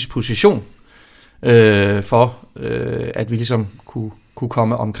slags disposition for, at vi ligesom kunne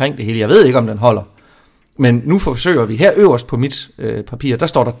komme omkring det hele. Jeg ved ikke, om den holder. Men nu forsøger vi. Her øverst på mit papir, der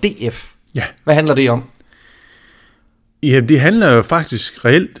står der DF. Ja. Hvad handler det om? Ja, det handler jo faktisk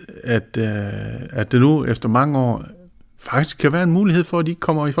reelt, at det nu efter mange år faktisk kan være en mulighed for, at de ikke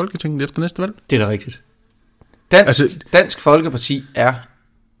kommer i Folketinget efter næste valg. Det er da rigtigt. Dansk Folkeparti er,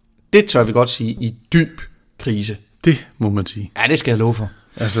 det tør vi godt sige, i dyb krise. Det må man sige. Ja, det skal jeg love for.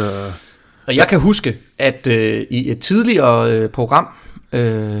 Altså... Og jeg kan huske, at i et tidligere program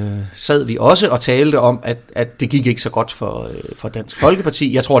sad vi også og talte om, at det gik ikke så godt for Dansk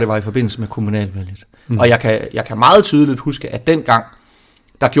Folkeparti. Jeg tror, det var i forbindelse med kommunalvalget. Og jeg kan meget tydeligt huske, at dengang,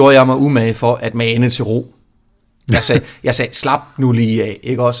 der gjorde jeg mig umage for at mane til ro. Jeg sagde, slap nu lige af,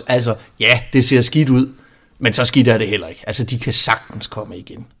 ikke også? Altså, ja, det ser skidt ud, men så skidt er det heller ikke. Altså, de kan sagtens komme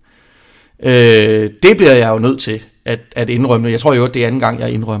igen. Det bliver jeg jo nødt til at indrømme. Jeg tror jo, at det er anden gang,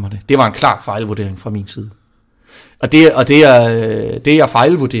 jeg indrømmer det. Det var en klar fejlvurdering fra min side. Og det jeg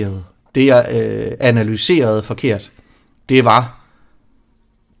fejlvurderede, det jeg analyserede forkert, det var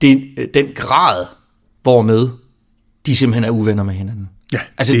den grad, hvormed de simpelthen er uvenner med hinanden. Ja,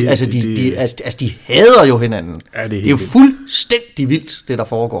 de hader jo hinanden. Ja, det er jo fuldstændig vildt, det der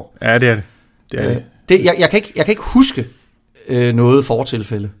foregår. Ja, det er det. Jeg kan ikke huske noget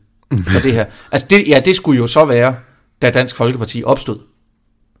fortilfælde for det her. Altså det skulle jo så være, da Dansk Folkeparti opstod.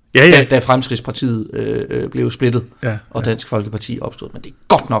 Ja. Da Fremskridtspartiet blev splittet, og Dansk Folkeparti opstod. Men det er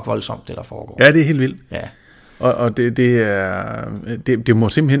godt nok voldsomt, det der foregår. Ja, det er helt vildt. Ja. Og det må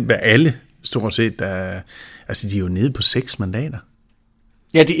simpelthen være alle, stort set, altså de er jo nede på 6 mandater.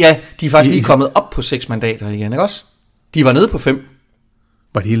 Ja, de er faktisk lige kommet op på 6 mandater igen, ikke også? De var nede på 5.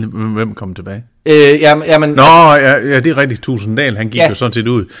 Var det hele, hvem kom tilbage? Men, ja, det er rigtigt. Tusinddal, han gik jo sådan set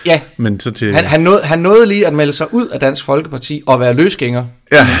ud. Ja, men så til... han nåede lige at melde sig ud af Dansk Folkeparti og være løsgænger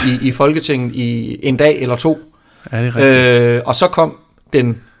i Folketinget i en dag eller 2. Ja, det er rigtigt. Og så kom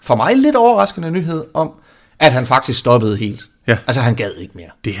den for mig lidt overraskende nyhed om, at han faktisk stoppede helt. Ja. Altså han gad ikke mere.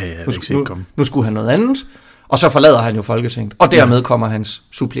 Det havde jeg ikke set komme. Nu skulle han noget andet, og så forlader han jo Folketinget. Og dermed kommer hans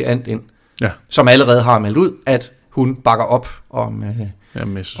suppleant ind, som allerede har meldt ud, at hun bakker op om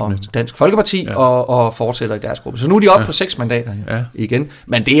Dansk Folkeparti og fortsætter i deres gruppe. Så nu er de oppe på 6 mandater igen.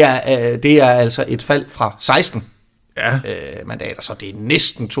 Men det er altså et fald fra 16 mandater, så det er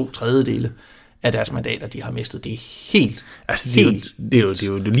næsten 2/3 af deres mandater, de har mistet. Det er helt... Altså, det er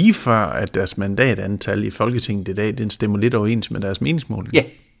jo lige før, at deres mandatantal i Folketinget i dag, den stemmer lidt overens med deres meningsmåling. Ja,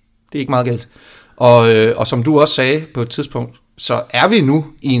 det er ikke meget galt. Og som du også sagde på et tidspunkt, så er vi nu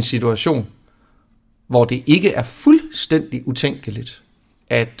i en situation, hvor det ikke er fuldstændig utænkeligt,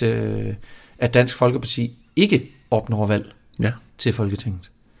 at Dansk Folkeparti ikke opnår valg til Folketinget.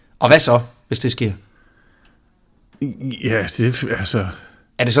 Og hvad så, hvis det sker? Ja, det altså...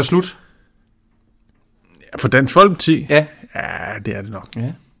 Er det så slut? For Dansk Folkeparti? Ja, det er det nok.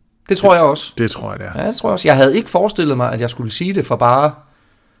 Ja. Det tror jeg også. Det tror jeg, det er. Ja, det tror jeg også. Jeg havde ikke forestillet mig, at jeg skulle sige det for bare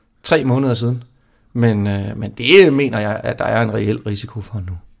 3 måneder siden. Men det mener jeg, at der er en reel risiko for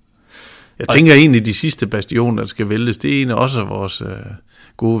nu. Jeg tænker egentlig, de sidste bastioner, der skal vælges, det er en af også vores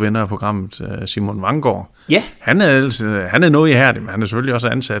gode venner af programmet, Simon Vanggaard. Ja. Han er noget ihærdig, men han er selvfølgelig også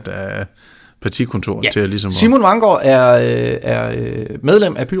ansat af partikontoret til at ligesom... Simon Vanggaard er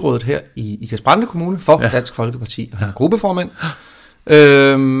medlem af byrådet her i Ikast-Brande Kommune for Dansk Folkeparti, og han er gruppeformand.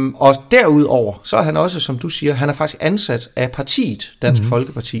 Og derudover, så er han også, som du siger, han er faktisk ansat af partiet Dansk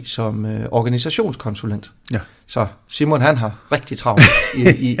Folkeparti som organisationskonsulent. Ja. Så Simon, han har rigtig travlt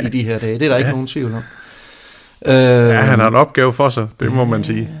i de her dage. Det er der ikke nogen tvivl om. Han har en opgave for sig, det må man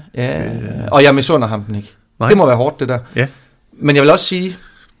sige. Ja, og jeg misunder ham den ikke. Nej. Det må være hårdt, det der. Ja. Men jeg vil også sige,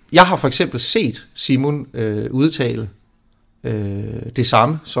 jeg har for eksempel set Simon udtale det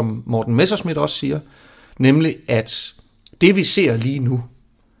samme, som Morten Messerschmidt også siger, nemlig at det vi ser lige nu,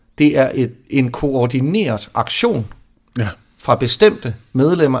 det er en koordineret aktion fra bestemte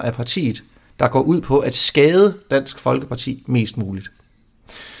medlemmer af partiet, der går ud på at skade Dansk Folkeparti mest muligt.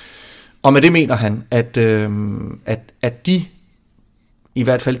 Og med det mener han, at de, i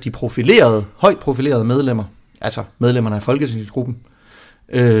hvert fald de profilerede, højt profilerede medlemmer, altså medlemmerne af Folketingsgruppen,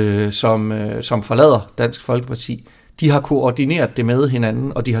 som forlader Dansk Folkeparti, de har koordineret det med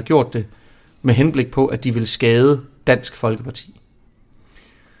hinanden, og de har gjort det med henblik på, at de vil skade Dansk Folkeparti.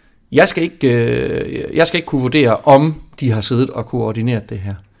 Jeg skal ikke kunne vurdere, om de har siddet og koordineret det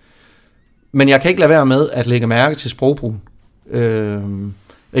her. Men jeg kan ikke lade være med at lægge mærke til sprogbrugen.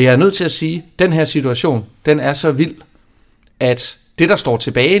 Jeg er nødt til at sige, at den her situation, den er så vild, at det, der står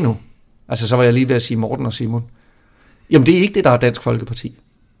tilbage nu, altså så var jeg lige ved at sige Morten og Simon, jamen det er ikke det, der er Dansk Folkeparti.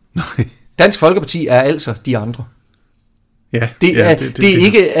 Nej. Dansk Folkeparti er altså de andre. Ja, det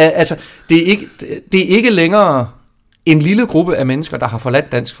er ikke længere en lille gruppe af mennesker, der har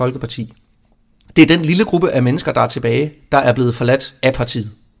forladt Dansk Folkeparti. Det er den lille gruppe af mennesker, der er tilbage, der er blevet forladt af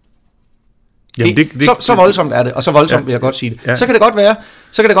partiet. Jamen, så voldsomt er det, og så voldsomt vil jeg godt sige det. Ja. Så kan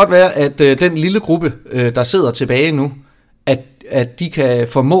det godt være, at den lille gruppe, der sidder tilbage nu, at de kan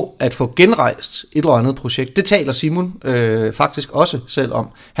formå at få genrejst et eller andet projekt. Det taler Simon faktisk også selv om.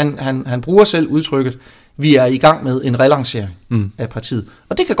 Han bruger selv udtrykket, vi er i gang med en relancering af partiet.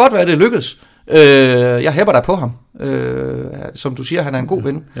 Og det kan godt være, at det lykkes. Jeg hæpper dig på ham. Som du siger, han er en god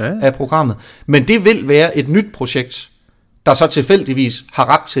ven af programmet. Men det vil være et nyt projekt, der så tilfældigvis har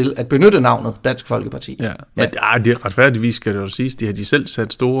ret til at benytte navnet Dansk Folkeparti. Ja. Men det er retfærdigvis, skal det jo siges. De har de selv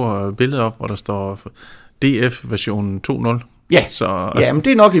sat store billeder op, hvor der står DF-versionen 2.0. Ja, men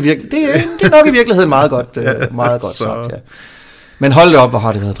det er nok i virkeligheden meget godt, meget godt sagt. Ja. Men hold det op, hvor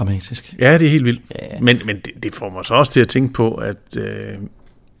har det været dramatisk. Ja, det er helt vildt. Ja. Men det får mig så også til at tænke på,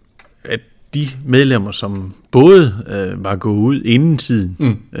 at de medlemmer, som både var gået ud inden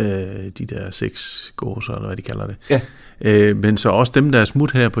tiden, de der 6 gåser, eller hvad de kalder det, men så også dem, der er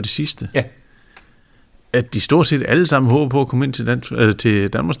smut her på det sidste, at de stort set alle sammen håber på at komme ind til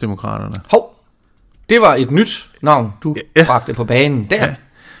Danmarksdemokraterne. Det var et nyt navn, du bragte på banen der.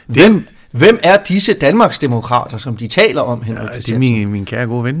 Ja. Hvem er disse Danmarksdemokrater, som de taler om, Henrik? Det er min kære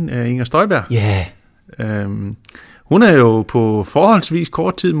gode ven, Inger Støjberg. Ja. Hun er jo på forholdsvis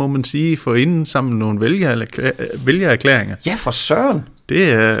kort tid, må man sige, for inden sammen nogle vælgererklæringer. Ja, for søren.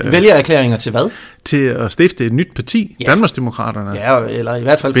 Det er vælgererklæringer til hvad? Til at stifte et nyt parti, Danmarksdemokraterne. Ja, eller i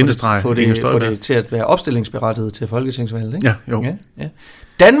hvert fald få det til at være opstillingsberettiget til folketingsvalget, ikke? Ja, jo. Ja.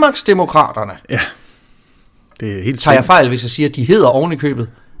 Danmarksdemokraterne. Ja. Det er helt tager jeg fejl, hvis jeg siger, at de hedder oven i købet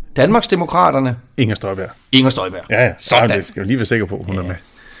Danmarksdemokraterne. Inger Støjberg. Ja. Sådan. Det skal jeg lige være sikker på, hun er med.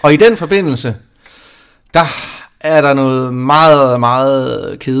 Og i den forbindelse, der er der noget meget,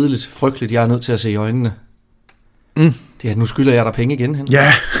 meget kedeligt, frygteligt, jeg er nødt til at se i øjnene. Det er, nu skylder jeg dig penge igen, Henrik.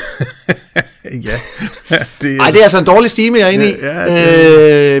 Ja. Det er altså en dårlig stime, jeg er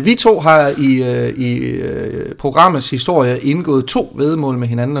inde i. Vi to har i programmets historie indgået 2 væddemål med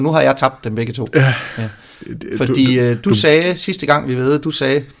hinanden, og nu har jeg tabt dem begge 2. Ja. Fordi du sagde, sidste gang vi ved, du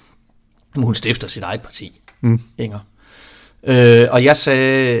sagde, at hun stifter sit eget parti, Inger. Og jeg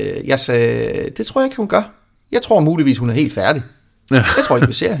sagde, det tror jeg ikke, hun gør. Jeg tror muligvis, hun er helt færdig. Ja. Jeg tror ikke,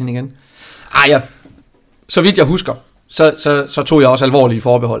 vi ser hende igen. Så vidt jeg husker, så tog jeg også alvorlige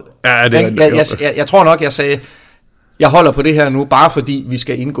forbehold. Ja, jeg tror nok, jeg sagde, jeg holder på det her nu, bare fordi vi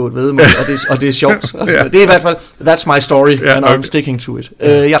skal indgå et væddemål, og det er sjovt. Altså, det er i hvert fald, that's my story, and I'm sticking to it.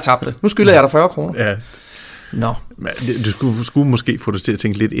 Jeg tabte. Nu skylder jeg dig 40 kroner. Ja. Nå. Du skulle måske få det til at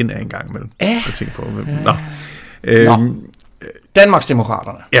tænke lidt ind af en gang imellem. Ja. At tænke på,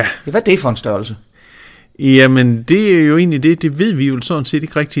 Danmarksdemokraterne. Ja. Hvad er det for en størrelse? Jamen, det er jo egentlig det ved vi jo sådan set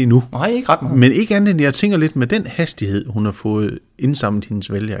ikke rigtigt endnu. Nej, ikke ret meget. Men ikke andet end, jeg tænker lidt med den hastighed, hun har fået indsamlet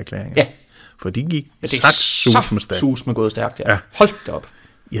hendes vælgererklæringer. Ja. For de gik sus med gået stærkt, ja. Hold det op.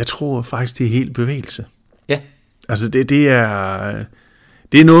 Jeg tror faktisk, det er helt bevægelse. Ja. Altså, det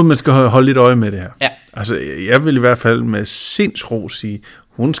er noget, man skal holde lidt øje med det her. Ja. Altså, jeg vil i hvert fald med sindsro sige,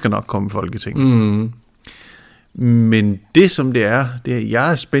 hun skal nok komme i Folketinget. Men det, som det er,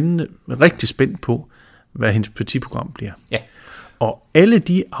 jeg er rigtig spændt på, hvad hendes partiprogram bliver. Ja. Og alle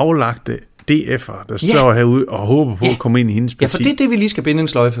de aflagte DF'er, der står herude og håber på at komme ind i hendes parti. Ja, for det er det, vi lige skal binde en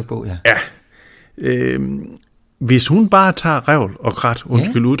sløjfe på, ja. Hvis hun bare tager revl og krat,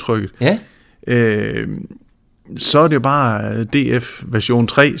 undskyld udtrykket, så er det bare DF version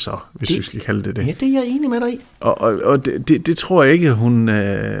 3, så, hvis vi skal kalde det. Ja, det er jeg enig med dig i. Og det tror jeg ikke, hun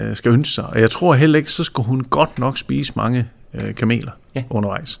skal ønske sig. Og jeg tror heller ikke, så skal hun godt nok spise mange kameler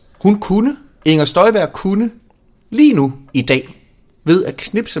undervejs. Inger Støjberg kunne lige nu i dag, ved at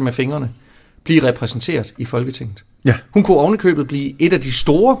knipse med fingrene, blive repræsenteret i Folketinget. Ja. Hun kunne ovenikøbet blive et af de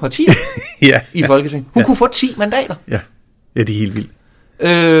store partier i Folketinget. Hun kunne få 10 mandater. Ja, det er helt vildt.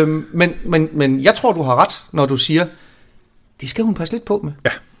 Men jeg tror, du har ret, når du siger, det skal hun passe lidt på med.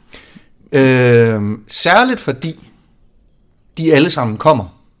 Ja. Særligt fordi de alle sammen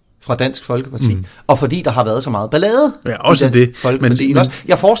kommer fra Dansk Folkeparti, og fordi der har været så meget ballade også i Dansk Folkeparti.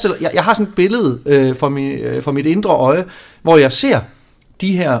 Jeg har sådan et billede for mit indre øje, hvor jeg ser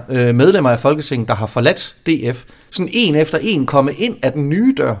de her medlemmer af Folketinget, der har forladt DF, sådan en efter en komme ind af den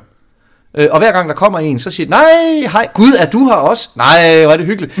nye dør. Og hver gang der kommer en, så siger nej, hej, Gud, er du her også? Nej, hvor er det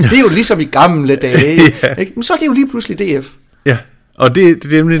hyggeligt. Det er jo ligesom i gamle dage. Ikke? Men så er det jo lige pludselig DF. Ja, og det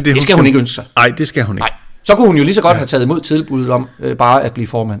skal hun ikke ønske sig. Nej, det skal hun ikke. Nej. Så kunne hun jo lige så godt have taget imod tilbuddet om bare at blive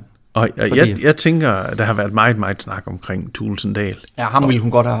formand. Og jeg tænker, at der har været meget, meget snak omkring Thulesen Dahl. Ja, ham ville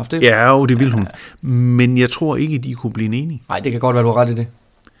hun godt have haft det. Ja, det ville hun. Men jeg tror ikke, de kunne blive enige. Nej, det kan godt være, du har ret i det.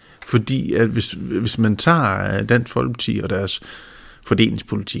 Fordi at hvis man tager Dansk Folkeparti og deres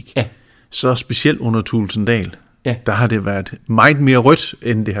fordelingspolitik, så specielt under Thulesen Dahl, der har det været meget mere rødt,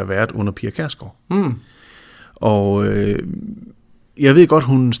 end det har været under Pia Kjærsgaard. Og jeg ved godt,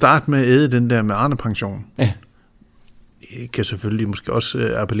 hun starter med at æde den der med Arne-pension. Ja. Det kan selvfølgelig måske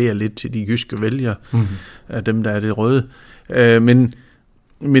også appellere lidt til de jyske vælgere, af dem, der er det røde.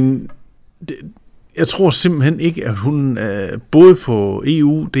 Men jeg tror simpelthen ikke, at hun både på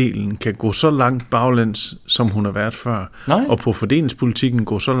EU-delen kan gå så langt baglæns, som hun har været før, og på fordelingspolitikken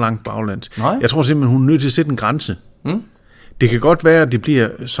gå så langt baglæns. Nej. Jeg tror simpelthen, hun er nødt til at sætte en grænse. Det kan godt være, at det bliver,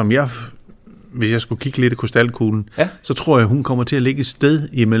 som jeg, hvis jeg skulle kigge lidt i krystalkuglen, så tror jeg, hun kommer til at ligge et sted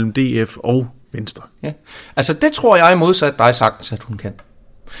imellem DF og Venstre. Ja. Altså det tror jeg modsat dig sagtens, at hun kan.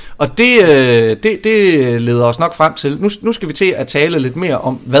 Og det leder os nok frem til, nu skal vi til at tale lidt mere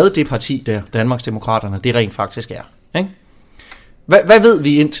om, hvad det parti der, Danmarksdemokraterne, det rent faktisk er. Ikke? Hvad ved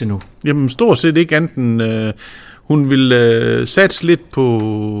vi indtil nu? Jamen stort set ikke andet hun vil satse lidt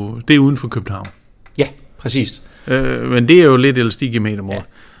på det uden for København. Ja, præcis. Men det er jo lidt elastik i metermål. Ja.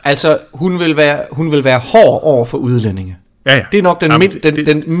 Altså hun vil være hård over for udlændinge. Ja. Det er nok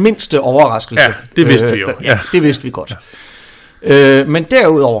den mindste overraskelse. Ja, det vidste vi jo. Ja, det vidste vi godt. Ja. Men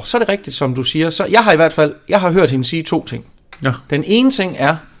derudover, så er det rigtigt, som du siger. Så jeg har hørt hende sige 2 ting. Ja. Den ene ting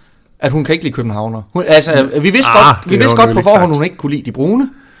er, at hun kan ikke lide københavner. Vi vidste godt på forhånd, hun ikke kunne lide de brune.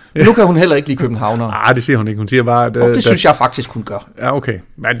 Men nu kan hun heller ikke lide københavner. Det siger hun ikke. Hun siger bare, at det synes jeg faktisk, hun gør. Ja, okay.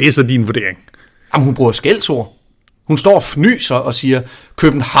 Men det er så din vurdering. Jamen, hun bruger skældsord. Hun står og fnyser og siger,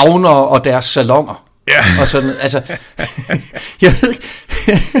 københavner og deres salonger. Ja. Og sådan, altså, jeg ved ikke,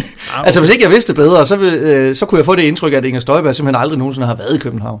 altså hvis ikke jeg vidste bedre, så kunne jeg få det indtryk af, at Inger Støjberg simpelthen aldrig nogensinde har været i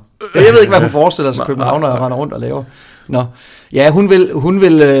København. Jeg ved ikke, hvad hun forestiller sig, københavner render rundt og laver. Nå. Ja, hun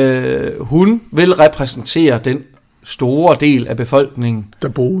vil repræsentere den store del af befolkningen, der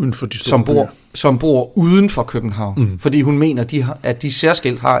bor uden for de store som bor uden for København. Fordi hun mener, at de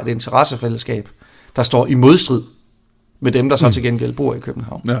særskilt har et interessefællesskab, der står i modstrid med dem, der så til gengæld bor i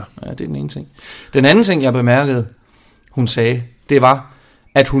København. Ja, det er den ene ting. Den anden ting, jeg bemærkede, hun sagde, det var,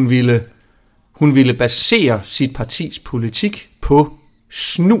 at hun ville basere sit partis politik på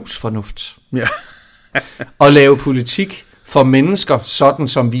snusfornuft. Ja. Og lave politik for mennesker, sådan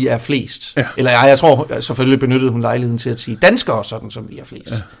som vi er flest. Ja. Eller jeg tror, selvfølgelig benyttede hun lejligheden til at sige danskere, sådan som vi er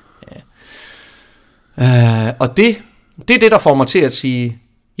flest. Ja. Og det er det, der får mig til at sige,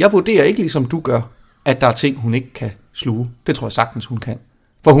 jeg vurderer ikke ligesom du gør, at der er ting, hun ikke kan sluge. Det tror jeg sagtens, hun kan.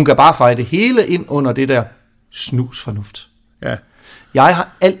 For hun kan bare feje det hele ind under det der snusfornuft. Ja. Jeg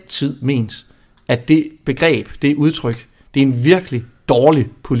har altid ment, at det begreb, det udtryk, det er en virkelig dårlig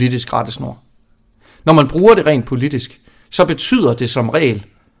politisk rettesnor. Når man bruger det rent politisk, så betyder det som regel,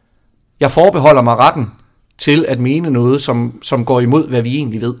 jeg forbeholder mig retten til at mene noget, som går imod, hvad vi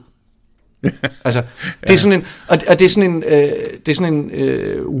egentlig ved. Altså, det er sådan en, og det er sådan en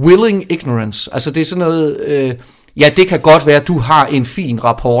willing ignorance. Altså, det er sådan noget, ja, det kan godt være, at du har en fin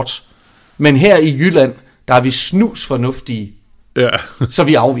rapport, men her i Jylland, der er vi snusfornuftige, så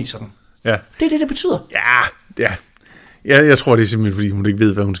vi afviser den. Ja. Det er det betyder. Ja. Jeg tror, det er simpelthen, fordi hun ikke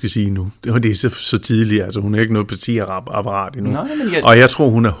ved, hvad hun skal sige nu. Det er så tidligt, altså hun har ikke noget partiapparat endnu. Og jeg tror,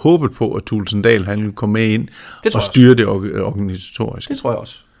 hun har håbet på, at Thulesen Dahl han vil komme med ind og styre det organisatorisk. Det tror jeg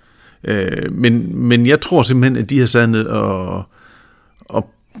også. Men jeg tror simpelthen, at de har sat ned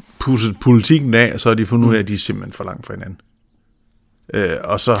og pusset politikken af, og så har de fundet ud af, at de er simpelthen for langt fra hinanden.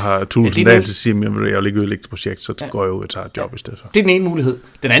 Og så har Thulesen Dahl til at sige, at jeg vil ikke ødelægge det projekt, så går jeg ud og tager et job i stedet for. Det er den ene mulighed.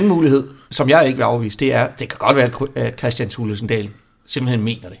 Den anden mulighed, som jeg ikke vil afvise, det er, det kan godt være, at Kristian Thulesen Dahl simpelthen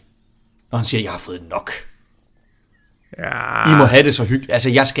mener det. Når han siger, at jeg har fået nok. Ja. I må have det så hyggeligt. Altså,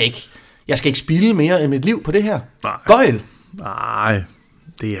 jeg skal ikke spilde mere end mit liv på det her. Gøjl. Nej,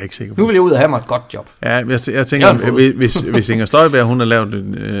 det er jeg ikke sikker på. Nu vil jeg ud og have mig et godt job. Ja, jeg tænker, hvis Inger Støjberg, hun har lavet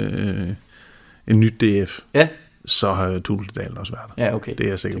en ny DF, så har Thulesen Dahl også været der. Ja, okay. Det er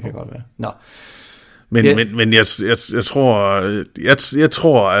jeg sikker på. Det kan godt være. Nå. Men jeg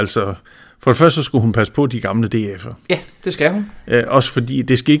tror altså, for det første så skulle hun passe på de gamle DF'er. Ja, det skal hun. Også fordi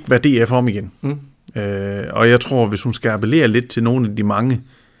det skal ikke være DF om igen. Og jeg tror, hvis hun skal appellere lidt til nogle af de mange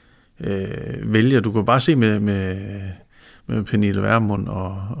vælgere, du kan bare se med Pernille Vermund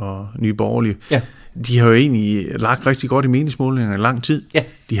og Nye Borgerlige, de har jo egentlig lagt rigtig godt i meningsmålingerne i lang tid. Ja.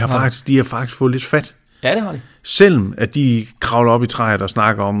 De har faktisk fået lidt fat. Ja, det har de. Selvom at de kravler op i træet og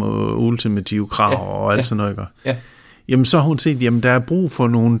snakker om ultimative krav og alt sådan noget. Ja. Jamen så har hun set, jamen der er brug for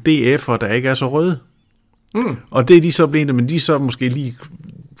nogle DF'er, der ikke er så røde. Og det er de så blevet, men de er så måske lige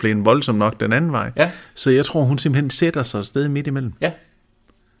blevet voldsomt nok den anden vej. Ja. Så jeg tror, hun simpelthen sætter sig et sted midt imellem. Ja.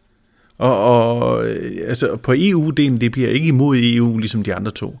 Og altså på EU-delen, det bliver ikke imod EU, ligesom de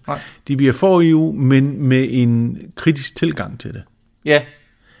andre to. Nej. De bliver for EU, men med en kritisk tilgang til det. Ja.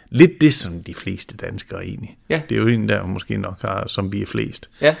 lidt det, som de fleste danskere egentlig. Ja. Det er jo en, der måske nok har, som vi er flest.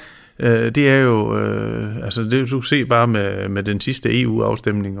 Ja. Det er jo, altså det du se bare med den sidste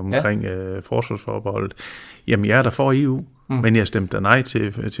EU-afstemning omkring forsvarsforbeholdet. Jamen jeg er der for EU, men jeg stemte der nej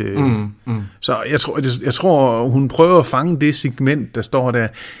til. Så jeg tror, hun prøver at fange det segment, der står der.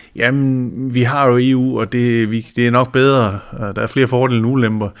 Jamen, vi har jo EU, og det er nok bedre. Der er flere fordele end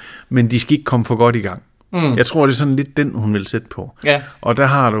ulemper, men de skal ikke komme for godt i gang. Jeg tror, det er sådan lidt den, hun vil sætte på. Ja. Og der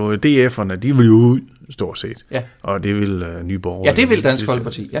har du DF'erne, de vil jo ud, stort set. Ja. Og det vil Nye Borgerlige. Ja, det vil Dansk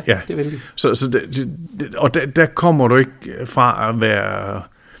Folkeparti. Ja, det vil de. Og der kommer du ikke fra at være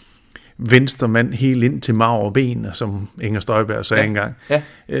venstremand helt ind til marv og ben, som Inger Støjberg sagde engang,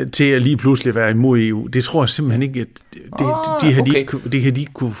 til at lige pludselig være imod EU. Det tror jeg simpelthen ikke, at det kan de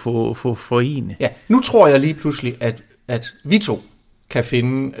ikke kunne få forene. Ja, nu tror jeg lige pludselig, at vi to kan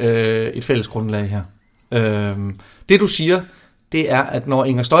finde et fælles grundlag her. Det du siger, det er, at når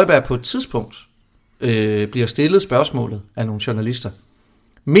Inger Støjberg på et tidspunkt bliver stillet spørgsmålet af nogle journalister,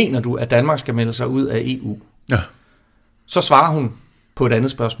 mener du, at Danmark skal melde sig ud af EU? Ja. Så svarer hun på et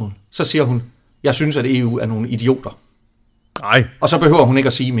andet spørgsmål. Så siger hun, jeg synes, at EU er nogle idioter. Nej. Og så behøver hun ikke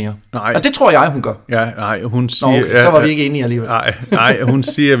at sige mere. Nej. Og det tror jeg, hun gør. Ja, nej, hun siger... Nå, okay, så var vi ikke enige alligevel. Nej, hun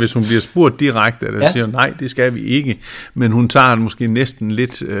siger, hvis hun bliver spurgt direkte, siger hun, nej, det skal vi ikke. Men hun tager måske næsten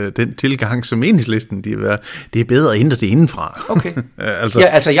lidt den tilgang, som Enhedslisten, det er bedre at ændre det indenfra. Okay.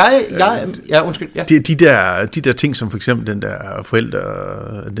 Undskyld. Ja. De der ting, som for eksempel den der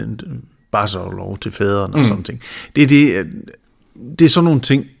den barselorlov til fædrene og sådan ting. Det er sådan nogle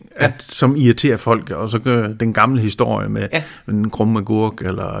ting, som irriterer folk, og så gør den gamle historie med en krumme agurk,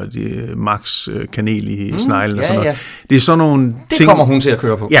 eller Max kanel i sneglen og sådan noget. Det er sådan nogle ting... Det kommer hun til at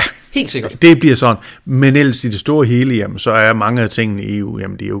køre på. Ja, helt sikkert. Det bliver sådan. Men ellers i det store hele, jamen, så er mange af tingene i EU,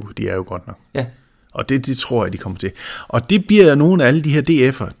 jamen, de er jo godt nok. Ja. Og det tror jeg, de kommer til. Og det bliver nogle af alle de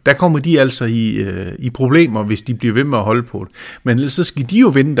her DF'er. Der kommer de altså i problemer, hvis de bliver ved med at holde på det. Men ellers så skal de jo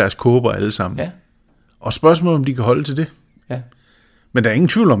vinde deres kåber alle sammen. Ja. Og spørgsmålet om de kan holde til det. Ja. Men der er ingen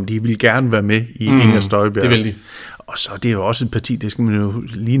tvivl om, de vil gerne være med i Inger Støjberg. Det vil de. Og så er det jo også et parti, det skal man jo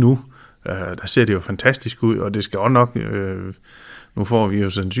lige nu. Der ser det jo fantastisk ud, og det skal også nok... nu får vi jo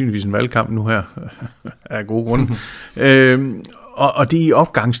sandsynligvis en valgkamp nu her, af gode grunde. Og det er i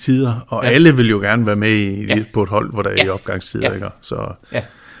opgangstider, og alle vil jo gerne være med på et hold, hvor der er i opgangstider. Ikke?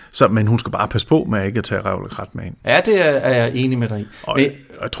 Så, men hun skal bare passe på med ikke at tage røvl og krat med hende. Ja, det er jeg enig med dig i. Og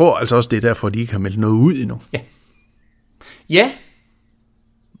jeg tror altså også, det er derfor, de ikke har meldt noget ud endnu. Ja.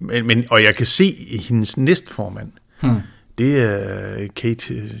 Og jeg kan se hendes næstformand, det er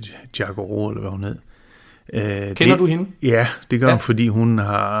Kate Jaguar, eller hvad hun hed. Kender du hende? Ja, det gør hun, fordi hun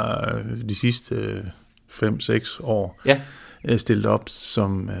har de sidste 5-6 år stillet op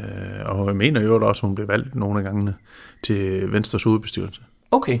som, og jeg mener jo også, hun blev valgt nogle af gangene til Venstres hovedbestyrelse.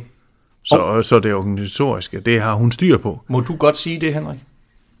 Okay. Så det organisatoriske, det har hun styr på. Må du godt sige det, Henrik?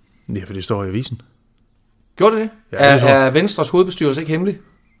 Ja, for det står i avisen. Gjorde det? Ja, er Venstres hovedbestyrelse ikke hemmelig?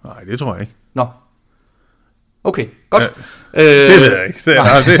 Nej, det tror jeg ikke. Nå. Okay, godt. Det ved jeg ikke.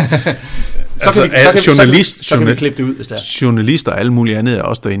 Så kan vi klippe det ud, hvis det er. Journalister og alle mulige andet er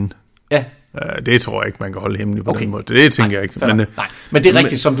også derinde. Ja. Det tror jeg ikke, man kan holde hemmeligt på den måde. Det tænker jeg ikke. Men det er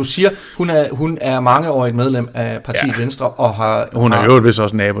rigtigt, som du siger. Hun er mangeårigt medlem af partiet Venstre, og hun er jo vist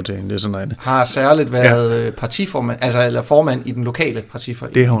også nabo til hende, det er sådan noget. Har særligt været partiformand, eller formand i den lokale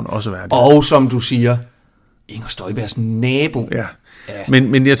partiforening. Det har hun også været. Og som du siger, Inger Støjbergs nabo. Ja.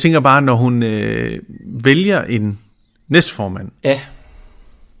 Men jeg tænker bare, når hun vælger en næstformand,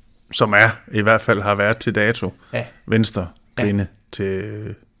 som i hvert fald har været til dato, Venstre kvinde til...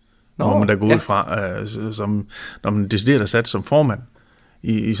 Når man der går ud fra, som, når man decideret er sat som formand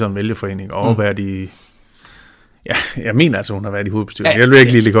i sådan en vælgerforening, og været i... Ja, jeg mener altså, hun har været i hovedbestyrelsen. Jeg vil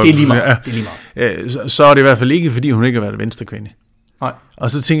ikke lige godt. Det er lige meget. Så er det i hvert fald ikke, fordi hun ikke har været venstrekvinde. Nej.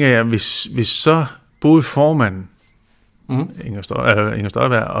 Og så tænker jeg, hvis så både formanden, Inger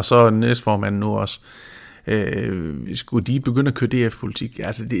Støjberg, og så næstformanden nu også, skulle de begynde at køre DF-politik?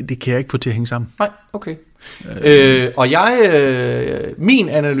 Altså, det kan jeg ikke få til at hænge sammen. Nej, okay. Og min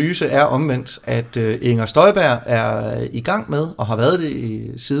analyse er omvendt, at Inger Støjberg er i gang med, og har været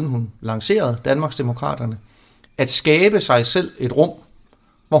det siden hun lancerede Danmarksdemokraterne, at skabe sig selv et rum,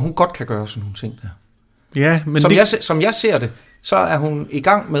 hvor hun godt kan gøre sådan nogle ting der. Ja, men som jeg ser det, så er hun i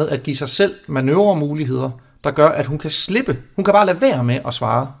gang med at give sig selv manøvremuligheder, der gør, at hun kan slippe. Hun kan bare lade være med at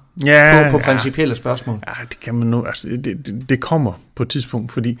svare på principielle spørgsmål. Ja, det kan man nu. Altså, det kommer på et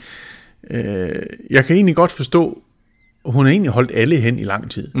tidspunkt, fordi jeg kan egentlig godt forstå, hun har egentlig holdt alle hen i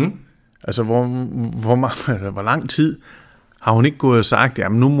lang tid. Altså, hvor lang tid har hun ikke gået og sagt,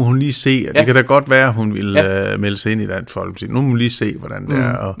 jamen nu må hun lige se, og det kan da godt være, at hun vil melde sig ind i Dansk Folkeparti. Nu må hun lige se, hvordan det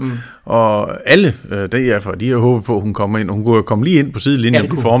er. Og alle, det er for, de har håbet på, at hun kommer ind. Hun kunne jo komme lige ind på sidelinjen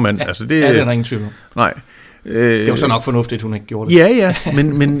på formand. Ja, altså, det er der ingen tvivl om. Nej. Det var så nok fornuftigt, at hun ikke gjorde det. Ja,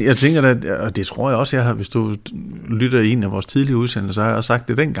 men jeg tænker, og det tror jeg også, jeg har, hvis du lytter i en af vores tidlige udsendelser, så har jeg også sagt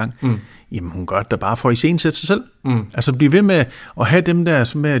det dengang, jamen hun gør det da bare for at iscenesætte sig selv. Altså blive ved med at have dem der,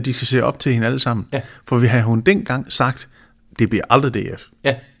 som med, at de skal se op til hende alle sammen. Ja. For vi har hun dengang sagt, det bliver aldrig DF.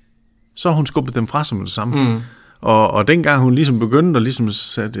 Ja. Så har hun skubbet dem fra som det samme. Og dengang hun ligesom begyndte at ligesom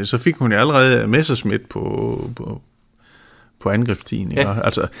sætte, så fik hun jo allerede Messerschmidt på angrebstiden. Ja.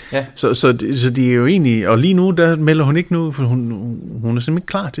 Altså, så de er jo egentlig, og lige nu, der melder hun ikke nu, for hun er simpelthen ikke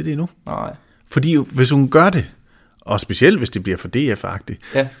klar til det endnu. Nej. Fordi hvis hun gør det, og specielt hvis det bliver for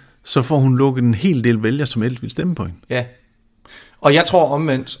DF-agtigt, så får hun lukket en hel del vælgere, som ellers vil stemme på hende. Ja. Og jeg tror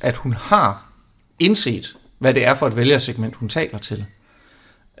omvendt, at hun har indset, hvad det er for et vælgersegment, hun taler til.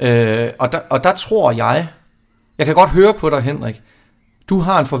 Og der tror jeg kan godt høre på dig, Henrik, du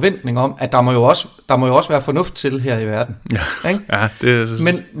har en forventning om, at der må jo også være fornuft til her i verden. Ja, ikke? Ja, det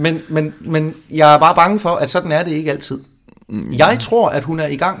er... Men jeg er bare bange for, at sådan er det ikke altid. Jeg tror, at hun er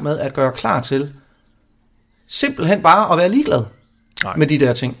i gang med at gøre klar til simpelthen bare at være ligeglad med de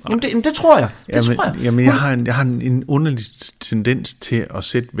der ting. Jamen det tror jeg. Jamen jeg har en underlig tendens til at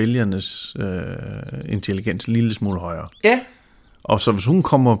sætte vælgernes intelligens en lille smule højere. Ja. Og så hvis hun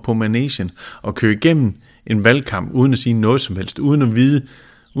kommer på managen og kører igennem en valgkamp, uden at sige noget som helst,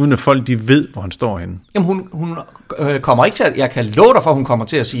 uden at folk de ved, hvor han står henne. Jamen hun kommer ikke til at, jeg kan love dig for, at hun kommer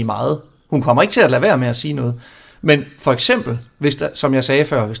til at sige meget. Hun kommer ikke til at lade være med at sige noget. Men for eksempel, hvis der, som jeg sagde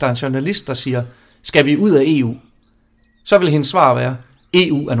før, hvis der er en journalist, der siger, skal vi ud af EU? Så vil hendes svar være,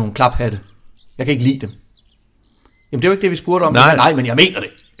 EU er nogle klaphatte. Jeg kan ikke lide dem. Jamen det er jo ikke det, vi spurgte om. Nej, men jeg mener det.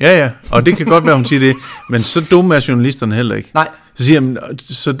 Ja, og det kan godt være, hun siger det. Men så dumme er journalisterne heller ikke. Nej. Så siger jeg,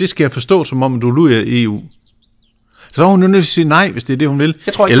 så det skal jeg forstå, som om du er ud af EU. Så hun er nødt til at sige nej, hvis det er det, hun vil.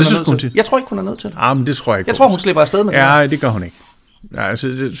 Jeg tror ikke, hun er nødt til det. Ah, men det tror jeg ikke. Jeg tror, hun slipper afsted med det. Ja, det gør hun ikke. Ja,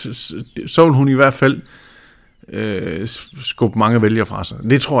 altså, så vil hun i hvert fald skubbe mange vælgere fra sig.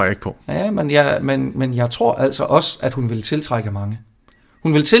 Det tror jeg ikke på. Ja, men jeg tror altså også, at hun vil tiltrække mange.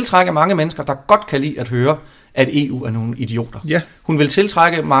 Hun vil tiltrække mange mennesker, der godt kan lide at høre, at EU er nogle idioter. Ja. Hun vil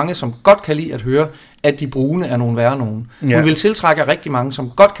tiltrække mange, som godt kan lide at høre, at de brune er nogle værre nogen. Ja. Hun vil tiltrække rigtig mange, som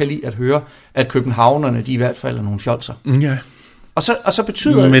godt kan lide at høre, at københavnerne, de i hvert fald er nogle fjolser. Ja. Og så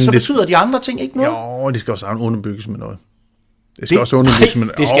betyder de andre ting ikke noget. Jo, det skal også underbygges med noget. Det skal også underbygges med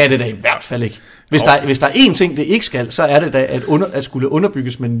noget. Det skal det da i hvert fald ikke. Hvis der er én ting, det ikke skal, så er det da at skulle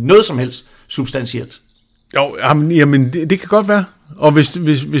underbygges med noget som helst substantielt. Jo, jamen det kan godt være. Og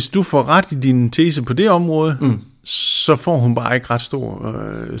hvis du får ret i din tese på det område, så får hun bare ikke ret stor.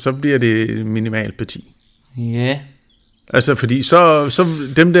 Så bliver det minimalt parti. Ja. Altså fordi så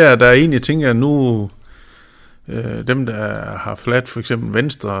dem der egentlig tænker nu, dem der har flat for eksempel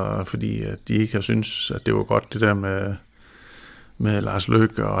Venstre, fordi at de ikke har synes at det var godt det der med Lars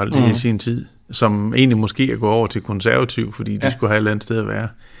Løkke og alt det i sin tid, som egentlig måske er gået over til konservativ, fordi de skulle have et eller andet sted at være.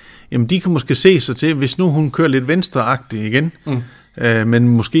 Jamen de kan måske se sig til, hvis nu hun kører lidt venstreagtigt igen, men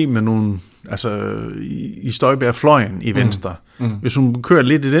måske med nogle, altså i Støjberg-fløjen i venstre. Hvis hun kører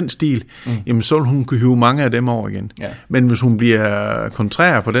lidt i den stil, jamen så vil hun kunne hive mange af dem over igen. Ja. Men hvis hun bliver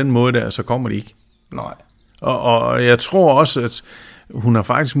kontrær på den måde der, så kommer de ikke. Nej. Og jeg tror også, at hun har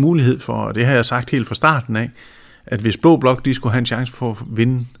faktisk mulighed for, og det har jeg sagt helt fra starten af, at hvis Blå Blok de skulle have en chance for at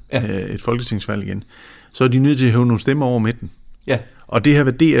vinde et folketingsvalg igen, så er de nødt til at hæve nogle stemmer over midten. Ja. Og det har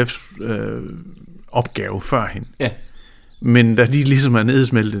været DF's opgave førhen. Ja. Men da de ligesom er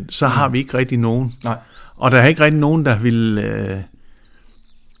nedsmeltet, så har vi ikke rigtig nogen. Nej. Og der er ikke rigtig nogen, der vil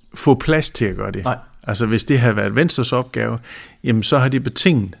få plads til at gøre det. Nej. Altså hvis det har været Venstres opgave, jamen så har de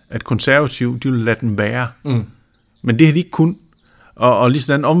betinget, at konservative, de vil lade den være. Men det har de ikke kun. Og lige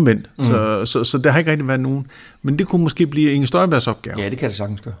sådan omvendt. Så der har ikke rigtig været nogen. Men det kunne måske blive Inger Støjbergs opgave. Ja, det kan det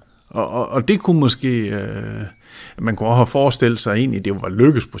sagtens gøre. Og det kunne måske... man kunne også have forestillet sig egentlig, at det var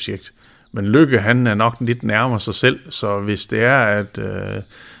Lykkes projekt. Men Lykke, han er nok lidt nærmere sig selv. Så hvis det er, at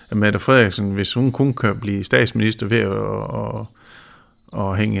Mette Frederiksen, hvis hun kun kan blive statsminister ved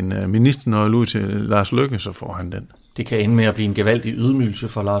at hænge en ministernøgle ud til Lars Løkke, så får han den. Det kan ende med at blive en gevaldig ydmygelse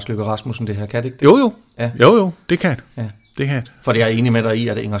for Lars Løkke Rasmussen, det her, kan det ikke det? Jo. Ja. Jo, det kan det. Ja. Det kan det. For jeg er enig med dig i,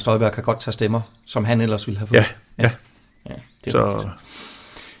 at Inger Støjberg kan godt tage stemmer, som han ellers ville have fået. Ja. Det så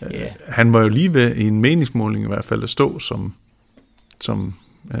han var jo lige ved i en meningsmåling i hvert fald at stå som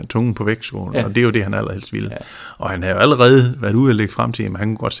tungen på vægtskålen, og det er jo det, han allerhelst ville. Ja. Og han har jo allerede været ude at lægge frem til, at han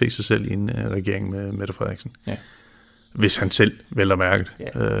kunne godt se sig selv i en regering med Mette Frederiksen. Ja. Hvis han selv, vel og mærket,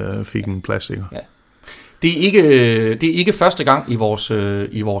 fik en plads, ikke? Ja. Det er ikke første gang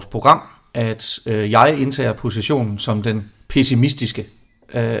i vores program, at jeg indtager positionen som den pessimistiske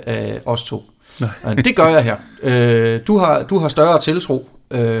af os to. Nej. Det gør jeg her. Du har større tiltro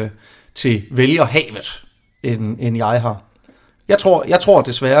til vælgerhavet, end jeg har. Jeg tror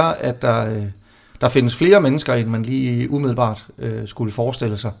desværre, at der findes flere mennesker, end man lige umiddelbart skulle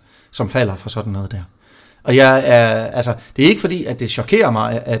forestille sig, som falder for sådan noget der. Og det er ikke fordi, at det chokerer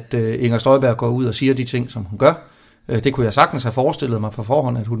mig, at Inger Støjberg går ud og siger de ting, som hun gør. Det kunne jeg sagtens have forestillet mig på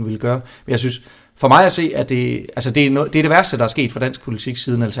forhånd, at hun ville gøre. Men jeg synes, for mig at se, at det er det værste, der er sket for dansk politik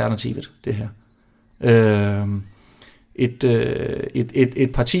siden Alternativet, det her.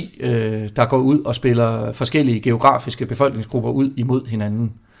 Et parti, der går ud og spiller forskellige geografiske befolkningsgrupper ud imod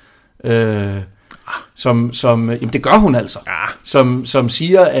hinanden. Jamen det gør hun altså. Som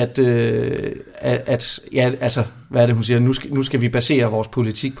siger, at hvad er det hun siger? Nu skal vi basere vores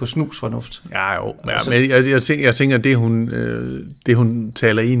politik på snusfornuft. Men jeg tænker det hun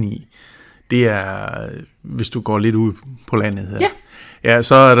taler ind i, det er, hvis du går lidt ud på landet her. Ja,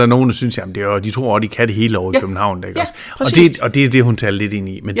 så er der nogen, der synes, jamen de tror, at de kan det hele over i København. Der, også? Og det er det, hun taler lidt ind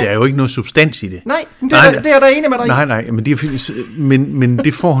i. Men der er jo ikke noget substans i det. Nej, det er der enig med dig i. Nej, men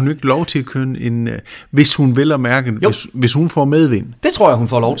det får hun ikke lov til at køre hvis hun vil at mærke, hvis hun får medvind. Det tror jeg, hun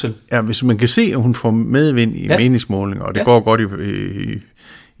får lov til. Ja, hvis man kan se, at hun får medvind i meningsmålinger, og det går godt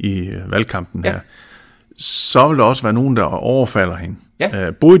i valgkampen her, så vil der også være nogen, der overfalder hende.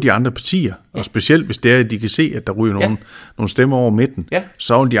 Både de andre partier, og specielt hvis det er, at de kan se, at der ryger nogle stemmer over midten,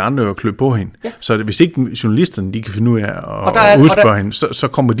 så vil de andre jo klø på hende. Så hvis ikke journalisterne de kan finde ud af at udspørge hende, så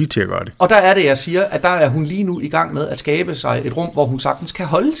kommer de til at gøre det. Og der er det, jeg siger, at der er hun lige nu i gang med at skabe sig et rum, hvor hun sagtens kan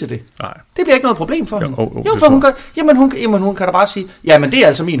holde til det. Nej. Det bliver ikke noget problem for hende. For hun gør, hun kan da bare sige, jamen det er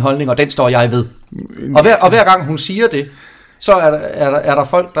altså min holdning, og den står jeg ved. Og hver gang hun siger det, så er der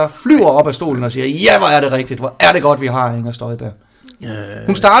folk, der flyver op af stolen og siger, ja, hvor er det rigtigt, hvor er det godt, vi har Inger Støjberg.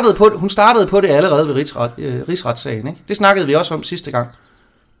 Hun startede på det allerede ved rigsretssagen, ikke? Det snakkede vi også om sidste gang.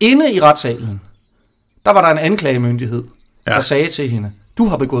 Inde i retssalen, der var der en anklagemyndighed, der sagde til hende, du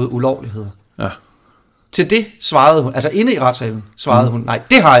har begået ulovligheder. Ja. Til det svarede hun, altså inde i retssalen svarede hun, nej,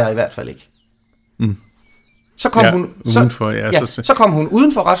 det har jeg i hvert fald ikke. Så kom hun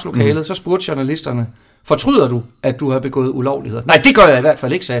uden for retslokalet, så spurgte journalisterne, fortryder du, at du har begået ulovligheder? Nej, det gør jeg i hvert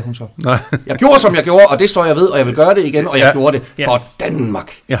fald ikke, sagde hun så. Nej. Jeg gjorde, som jeg gjorde, og det står jeg ved, og jeg vil gøre det igen, og jeg gjorde det for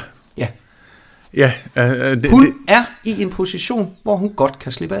Danmark. Hun er i en position, hvor hun godt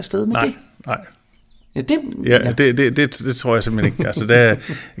kan slippe afsted med det. Nej. Det tror jeg simpelthen ikke. Altså,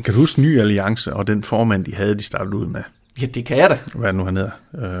 kan du huske Ny Alliance, og den formand, de startede ud med? Ja, det kan jeg da. Hvad er det nu, han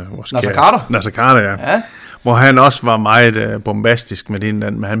hedder? Naser Khader, ja. Hvor han også var meget bombastisk med det,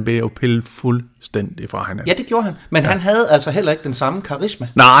 men han blev jo pillet fuldstændig fra hinanden. Ja, det gjorde han. Men han havde altså heller ikke den samme karisma.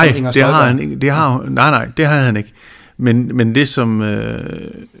 Nej, det har han ikke. Det havde han ikke. Men det som...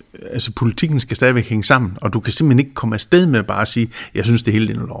 altså, politikken skal stadigvæk hænge sammen, og du kan simpelthen ikke komme afsted med bare at sige, jeg synes, det hele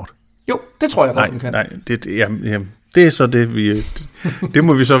er noget lort. Jo, det tror jeg godt, hun kan. Nej, det er så det, det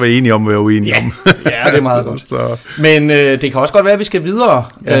må vi så være enige om, være uenige om. Ja, det er meget godt. Så. Men det kan også godt være, at vi skal videre.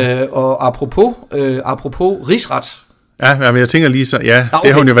 Og apropos rigsret. Ja, men jeg tænker lige så, okay.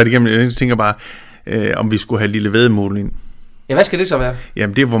 Det har hun jo været igennem. Jeg tænker bare, om vi skulle have et lille væddemål ind. Ja, hvad skal det så være?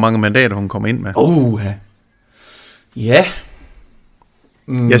 Jamen, det er, hvor mange mandater hun kommer ind med. Ja.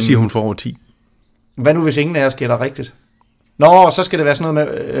 Jeg siger, hun får over 10. Hvad nu, hvis ingen af os gætter rigtigt? Nå, så skal det være sådan noget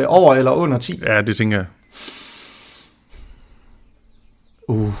med over eller under 10. Ja, det tænker jeg.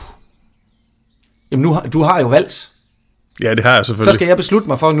 Jamen du har jo valgt. Ja, det har jeg selvfølgelig. Så skal jeg beslutte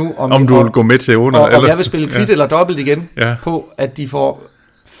mig for nu, om du vil gå med til under. Om jeg vil spille kvit eller dobbelt igen på, at de får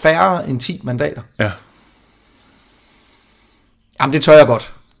færre end 10 mandater. Ja. Jamen, det tør jeg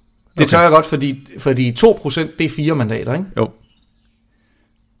godt. Det tør jeg godt, fordi 2% det er 4 mandater, ikke? Jo.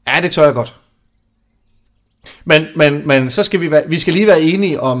 Ja, det tør jeg godt. Men så skal vi skal lige være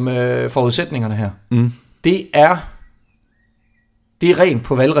enige om forudsætningerne her. Det er rent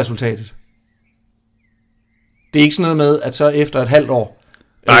på valgresultatet. Det er ikke sådan noget med, at så efter et halvt år...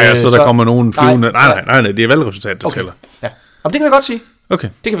 der kommer nogen flyvende... Nej, det er valgresultatet, der tæller. Ja. Og det kan vi godt sige. Okay.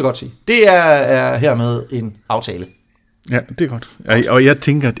 Det kan vi godt sige. Det er hermed en aftale. Ja, det er godt. Og jeg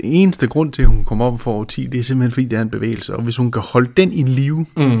tænker, at det eneste grund til, at hun kommer op for over 10, det er simpelthen, fordi det er en bevægelse. Og hvis hun kan holde den i live,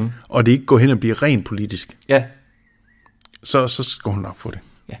 og det ikke går hen og bliver rent politisk, så skal hun nok få det.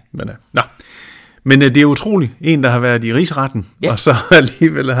 Ja. Men det er utroligt. En, der har været i rigsretten, og så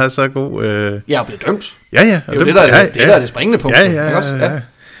alligevel har så god... og blevet dømt. Ja. Det er jo det, der er det springende punkt. Ja.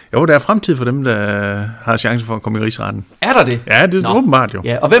 Jo, der er fremtid for dem, der har chance for at komme i rigsretten. Er der det? Ja, det er åbenbart jo.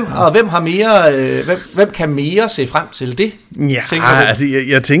 Ja, og hvem har mere, hvem kan mere se frem til det? Ja, altså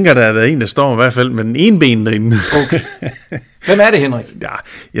jeg tænker, der er en, der står i hvert fald med den ene ben derinde. Okay. Hvem er det, Henrik? Ja,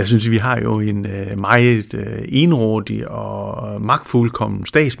 jeg synes, vi har jo en meget enrådig og magtfuldkommen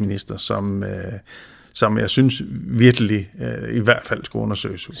statsminister, som jeg synes virkelig i hvert fald skulle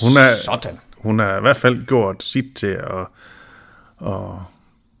undersøges. Hun har i hvert fald gjort sit til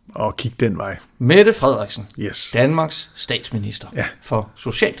at kigge den vej. Mette Frederiksen, yes. Danmarks statsminister for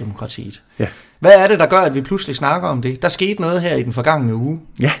Socialdemokratiet. Ja. Hvad er det, der gør, at vi pludselig snakker om det? Der skete noget her i den forgangne uge.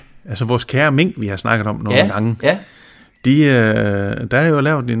 Ja, altså vores kære Mink, vi har snakket om nogle gange. Ja. Der er jo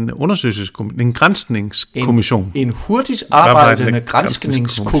lavet en granskningskommission. En hurtigt arbejdende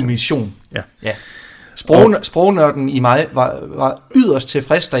granskningskommission. Ja. Sprognørden i mig var yderst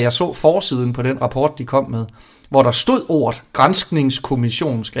tilfreds, da jeg så forsiden på den rapport, de kom med, hvor der stod ordet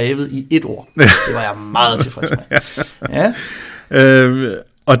granskningskommission skrevet i et ord. Det var jeg meget tilfreds med. Ja.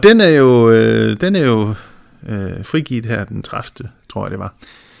 Og den er jo frigivet her den 30. tror jeg det var.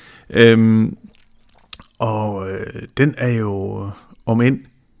 Den er jo om end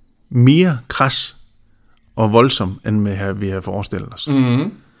mere kras og voldsom, end vi har forestillet os.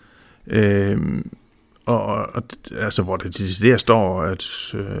 Mm-hmm. Og altså, hvor det der står, at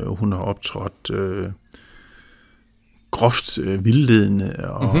hun har optrådt groft vildledende,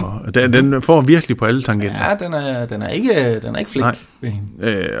 og den får virkelig på alle tangenter. Ja, den er ikke flink.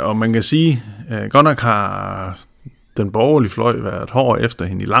 Og man kan sige, godt nok har den borgerlige fløj været hård efter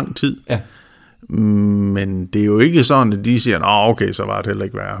hende i lang tid, men det er jo ikke sådan, at de siger, okay, så var det heller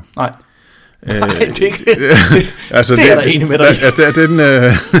ikke værre. Nej. Det altså, det er der enig med dig.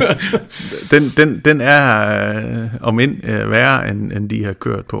 Den er om end værre, end de har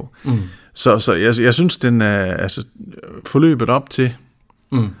kørt på. Så jeg synes, den er altså forløbet op til,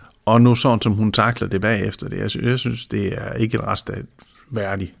 og nu sådan, som hun takler det bagefter det. Jeg synes, det er ikke et retsstat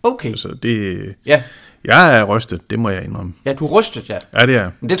værdigt. Okay. Altså, jeg er rystet, det må jeg indrømme. Ja, du er rystet, ja. Ja, det er.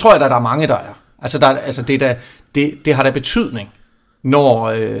 Men det tror jeg, der er mange, der er. Altså, det har da betydning,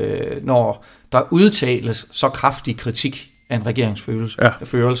 når der udtales så kraftig kritik af en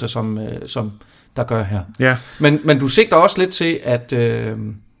regeringsførelse, som der gør her. Ja. Men du sigter også lidt til,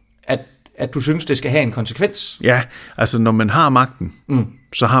 at du synes, det skal have en konsekvens. Ja, altså når man har magten,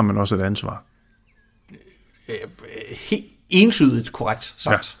 så har man også et ansvar. Helt entydigt korrekt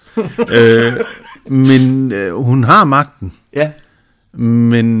sagt. Ja. Men hun har magten. Ja.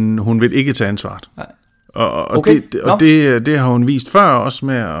 Men hun vil ikke tage ansvaret. Nej. Og det har hun vist før også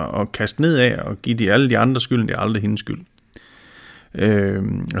med at kaste ned af og give alle de andre skylden, det er aldrig hendes skyld.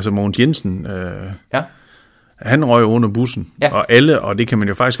 Altså Mogens Jensen, han røg under bussen, og det kan man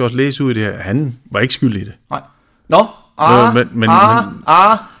jo faktisk også læse ud i det her, han var ikke skyldig i det. Nej.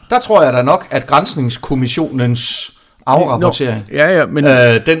 Der tror jeg da nok, at granskningskommissionens afrapportering, men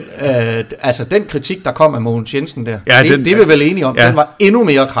den kritik, der kom af Mogens Jensen der, det er vi vel enige om, den var endnu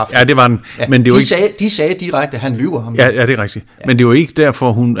mere kraftig. Ja, det var den. Ja, men det de sagde direkte, at han lyver ham. Ja, det er rigtigt. Ja. Men det var ikke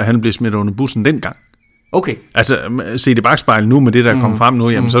derfor, at han blev smidt under bussen dengang. Okay. Altså, se det bagspejl nu med det, der kom frem nu,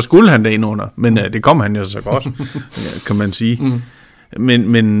 jamen så skulle han da ind under, men det kom han jo så godt, kan man sige.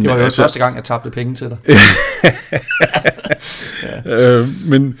 Men det var jo altså, første gang, jeg tabte penge til dig.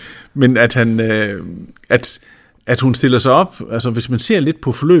 Men at han... At hun stiller sig op, altså hvis man ser lidt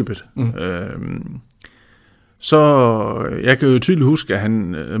på forløbet, så jeg kan jo tydeligt huske, at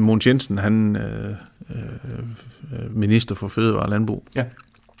Mogens Jensen, minister for Fødevare og Landbrug, at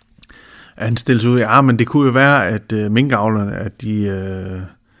han stillede sig ud, men det kunne jo være, at minkavlerne, at de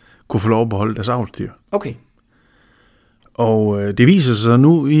kunne få lov at beholde deres avlsdyr. Okay. Og det viser sig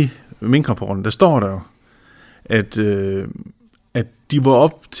nu i minkrapporten, der står der jo, at de var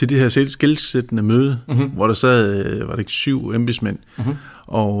op til det her skelsættende møde, hvor der sad, var det ikke 7 embedsmænd,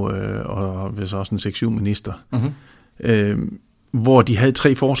 og så også en 6-7 minister, hvor de havde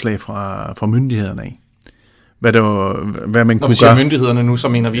 3 forslag fra myndighederne af. Hvad man kunne gøre. Myndighederne nu, så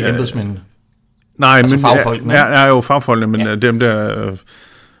mener vi embedsmændene. Nej, altså fagfolkene. Ja, jo fagfolkene, men dem der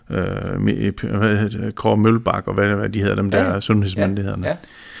Kåre Møllebak og hvad de hedder, dem der sundhedsmyndighederne. Ja.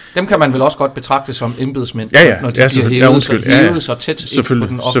 Dem kan man vel også godt betragte som embedsmænd, når de bliver hævet så tæt ind på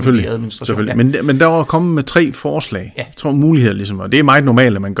den offentlige administration. Men der var kommet med 3 forslag. Jeg tror muligheder ligesom, og det er meget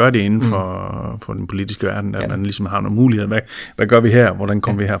normalt, at man gør det inden for den politiske verden, at man ligesom har nogle muligheder. Hvad gør vi her? Hvordan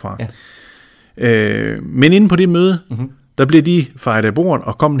kommer vi herfra? Men inde på det møde, der blev de fejret af bordet,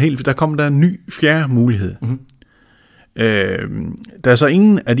 og der kom der en ny 4. mulighed. Der er så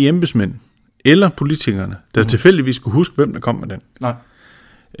ingen af de embedsmænd eller politikerne, der tilfældigvis skulle huske, hvem der kom med den. Nej.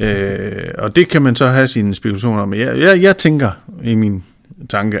 Og det kan man så have sine spekulationer om. Jeg tænker i min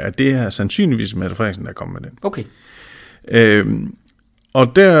tanke, at det er sandsynligvis Mette Frederiksen, der er kommet med den. Okay.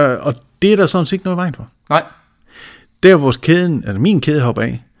 Og det er der sådan set ikke noget vejen for. Nej. Der hvor min kæde hopper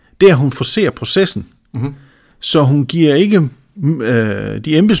af, det er, at hun forcerer processen. Mm-hmm. Så hun giver ikke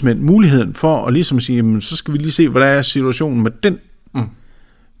de embedsmænd muligheden for at ligesom sige, jamen, så skal vi lige se, hvad der er situationen med den. Mm.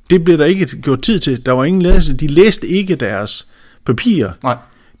 Det blev der ikke gjort tid til. Der var ingen læselse. De læste ikke deres papirer. Nej.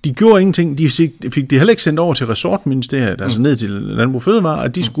 De gjorde ingenting. De fik det heller ikke sendt over til Resortministeriet, altså ned til Landbrug Fødevare,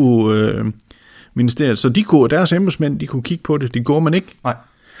 at de skulle ministeriet. Så deres embedsmænd, de kunne kigge på det. Det gjorde man ikke. Nej.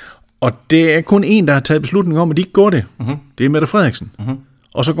 Og det er kun en, der har taget beslutning om, at de ikke går det. Mm-hmm. Det er Mette Frederiksen. Mm-hmm.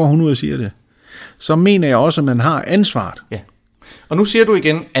 Og så går hun ud og siger det. Så mener jeg også, at man har ansvaret. Ja. Og nu siger du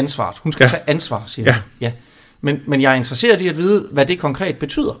igen ansvaret. Hun skal tage ansvar, siger du. Ja. Men jeg er interesseret i at vide, hvad det konkret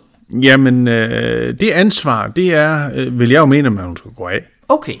betyder. Jamen, det ansvar, det er, vil jeg jo mene, at hun skal gå af.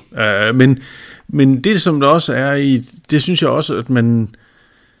 Okay. Men det, som der også er i, det synes jeg også, at man,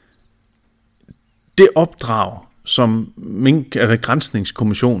 det opdrag, som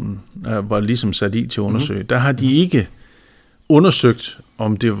Granskningskommissionen var ligesom sat i til at undersøge, der har de ikke undersøgt,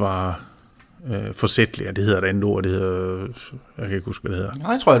 om det var forsætligt, det hedder et andet ord, det hedder, jeg kan ikke huske, hvad det hedder.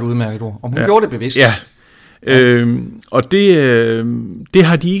 Nej, jeg tror, det er et udmærket ord. Om hun gjorde det bevidst. Ja. Og det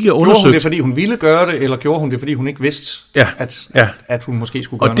har de ikke undersøgt. Gjorde hun det, fordi hun ville gøre det, eller gjorde hun det, fordi hun ikke vidste, at hun måske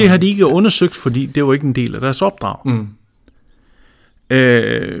skulle gøre noget? Og det har de ikke undersøgt, fordi det var ikke en del af deres opdrag. Mm.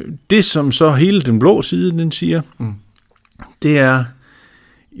 Det, som så hele den blå side, den siger, det er,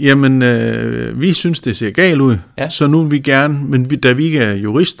 jamen, vi synes, det ser galt ud, så nu vil vi gerne, men da vi ikke er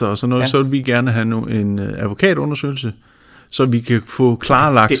jurister og sådan noget, så vil vi gerne have en advokatundersøgelse, så vi kan få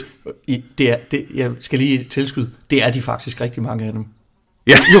klarlagt. Jeg skal lige tilskyde, det er de faktisk rigtig mange af dem.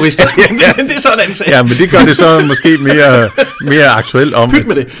 Ja. Jurister. Det er sådan en sag. Ja, men det gør det så måske mere aktuelt om,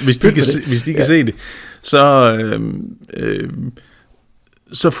 hvis de kan se det.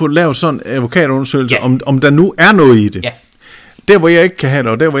 Så få lavet sådan en advokatundersøgelse, om der nu er noget i det. Ja. Der, hvor jeg ikke kan have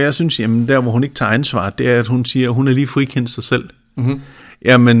det, og der, hvor jeg synes, jamen, der, hvor hun ikke tager ansvar, det er, at hun siger, at hun er lige frikendt sig selv. Mm-hmm.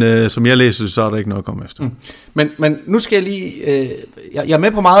 Jamen, som jeg læser, så er der ikke noget at komme efter. Men nu skal jeg lige, jeg er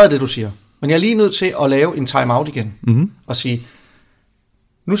med på meget af det, du siger, men jeg er lige nødt til at lave en time-out igen, og sige,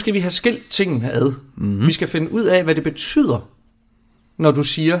 nu skal vi have skilt tingene ad. Mm-hmm. Vi skal finde ud af, hvad det betyder, når du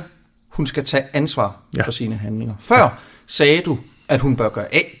siger, hun skal tage ansvar for sine handlinger. Før sagde du, at hun bør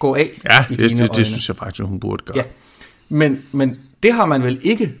gå af i dine øjne. Det synes jeg faktisk, hun burde gøre. Ja. Men det har man vel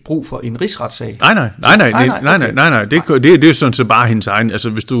ikke brug for i en rigsretssag? Nej. Det er jo sådan set bare hendes egen. Altså,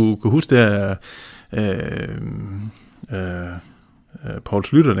 hvis du kan huske det Poul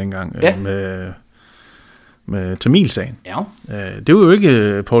Schlüter dengang med Tamilsagen. Ja. Det var jo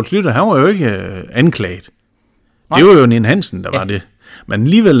ikke Poul Schlüter, han var jo ikke anklaget. Nej. Det var jo Nien Hansen, der var det. Men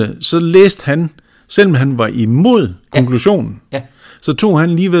alligevel, så læste han, selvom han var imod konklusionen, så tog han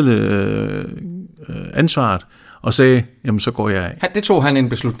alligevel ansvaret og sagde, jamen så går jeg af. Det tog han en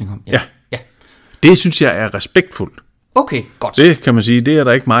beslutning om. Ja. Det synes jeg er respektfuldt. Okay, godt. Det kan man sige, det er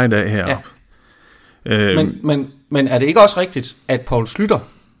der ikke meget af heroppe. Ja. Men er det ikke også rigtigt, at Poul Schlüter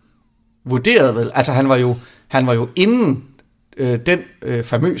vurderede vel, altså han var jo inden den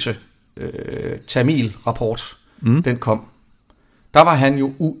famøse Tamil-rapport, den kom, der var han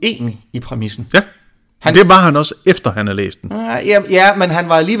jo uenig i præmissen. Ja. Det var han også, efter han havde læst den. Ja, men han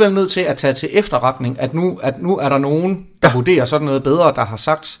var alligevel nødt til at tage til efterretning, at nu er der nogen, der vurderer sådan noget bedre, der har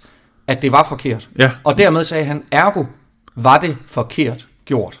sagt, at det var forkert. Ja. Og dermed sagde han, ergo var det forkert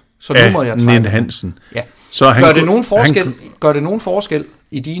gjort. Så nu må jeg trække. Nien Hansen. Ja. Gør det nogen forskel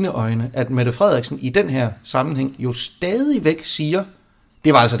i dine øjne, at Mette Frederiksen i den her sammenhæng jo stadigvæk siger,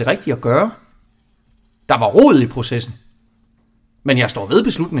 det var altså det rigtige at gøre. Der var rod i processen. Men jeg står ved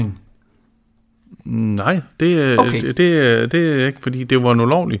beslutningen. Nej, det er ikke, fordi det var en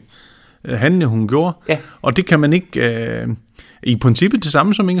ulovlig handling, hun gjorde. Ja. Og det kan man ikke i princippet det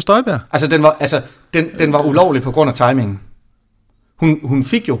samme som Inger Støjberg. Altså, den var ulovlig på grund af timingen. Hun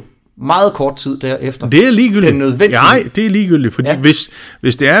fik jo meget kort tid derefter. Det er ligegyldigt. Nej, det er ligegyldigt, fordi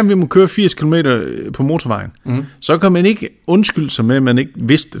hvis det er, at vi må køre 80 km på motorvejen, så kan man ikke undskylde sig med, at man ikke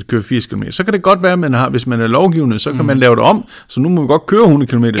vidste at køre 80 km. Så kan det godt være, at man har, hvis man er lovgivende, så kan man lave det om, så nu må vi godt køre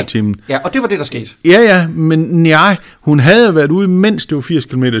 100 km i timen. Ja, og det var det, der skete. Ja, men hun havde været ude, mens det var 80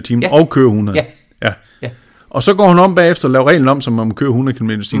 km i timen, og køre 100. Ja. Og så går hun om bagefter og laver reglen om, så man må køre 100 km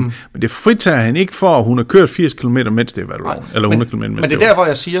i timen. Men det fritager han ikke for, at hun har kørt 80 km, mens det var eller 100 km. Men det er der, hvor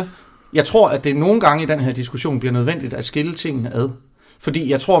jeg siger, jeg tror, at det nogle gange i den her diskussion bliver nødvendigt at skille tingene ad. Fordi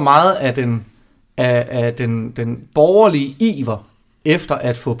jeg tror meget af den borgerlige iver efter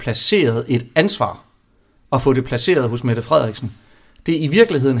at få placeret et ansvar og få det placeret hos Mette Frederiksen, det i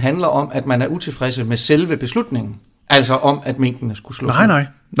virkeligheden handler om, at man er utilfredse med selve beslutningen. Altså om, at minkene skulle slås?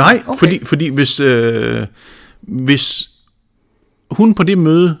 Nej, okay. fordi hvis hun på det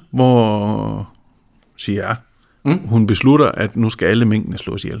møde, hvor siger jeg, hun beslutter, at nu skal alle minkene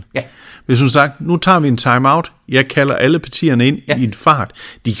slås ihjel. Ja. Hvis hun sagt, nu tager vi en time-out, jeg kalder alle partierne ind i en fart,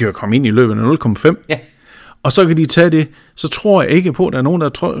 de kan jo komme ind i løbet af 0,5, og så kan de tage det, så tror jeg ikke på, at der er nogen, der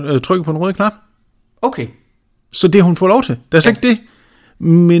trykker på den røde knap. Okay. Så det hun får lov til. Der er slet ikke det.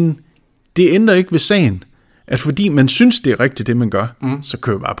 Men det ændrer ikke ved sagen, at fordi man synes, det er rigtigt, det man gør, så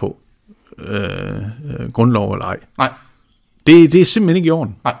kører bare på grundlov eller ej. Nej. Det er simpelthen ikke i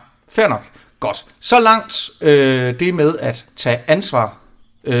orden. Nej, fair nok. Godt. Så langt det med at tage ansvar,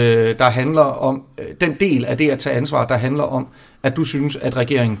 der handler om, den del af det at tage ansvar, der handler om, at du synes, at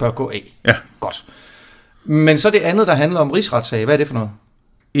regeringen bør gå af. Ja. Godt. Men så det andet, der handler om rigsretssag, hvad er det for noget?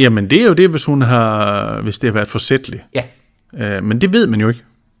 Jamen, det er jo det, hvis det har været forsætligt. Ja. Men det ved man jo ikke.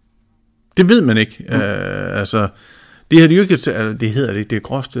 Det ved man ikke. Altså, det har de jo ikke, det hedder det er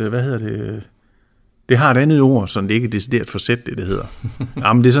groft, hvad hedder det? Det har et andet ord, så det ikke er decideret forsætligt, det hedder.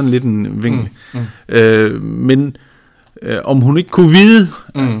 Jamen, det er sådan lidt en vinkel. Men om hun ikke kunne vide,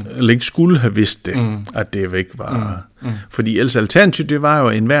 eller ikke skulle have vidst det, at det ikke var... Fordi ellers alternativt, det var jo,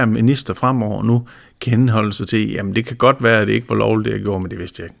 at enhver minister fremover nu kan henholde sig til, jamen det kan godt være, at det ikke var lovligt, det jeg gjorde, men det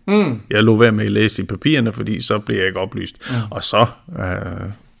vidste jeg ikke. Jeg lå være med at læse i papirerne, fordi så bliver jeg ikke oplyst. Og så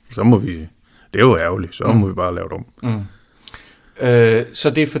må vi... Det er jo ærgerligt, så må vi bare lave det om. Så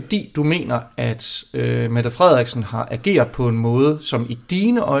det er fordi, du mener, at Mette Frederiksen har ageret på en måde, som i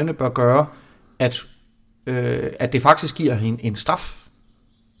dine øjne bør gøre, at det faktisk giver hende en straf?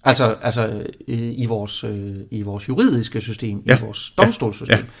 Altså i vores juridiske system, i vores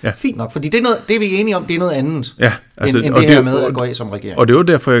domstolssystem. Ja. Fint nok, fordi det er vi enige om, det er noget andet, altså, end det her med at gå af som regering. Og det er jo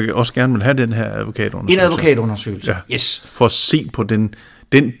derfor, jeg også gerne vil have den her advokatundersøgelse. En advokatundersøgelse, yes. For at se på den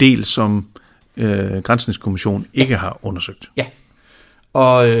del, som Granskningskommissionen ikke har undersøgt. Ja,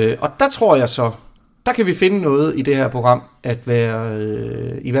 og der tror jeg så, der kan vi finde noget i det her program, at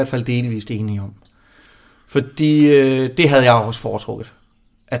være i hvert fald delvist enige om. Fordi det havde jeg også foretrukket,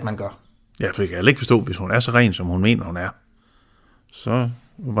 at man gør. Ja, for jeg kan ikke forstå, hvis hun er så ren, som hun mener, hun er, så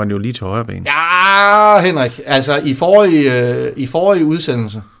var den jo lige til højre ben. Ja, Henrik, altså i forrige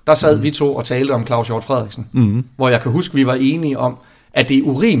udsendelse, der sad vi to og talte om Claus Hjort Frederiksen, hvor jeg kan huske, vi var enige om, at det er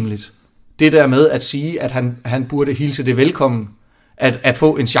urimeligt, det der med at sige, at han burde hilse det velkommen, at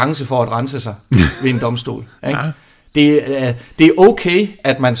få en chance for at rense sig ved en domstol. Ikke? Ja. Det er okay,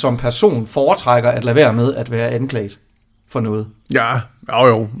 at man som person foretrækker at lade være med at være anklaget for noget. Ja,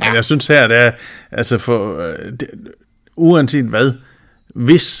 jo. Men jeg synes her, det er, altså uanset hvad,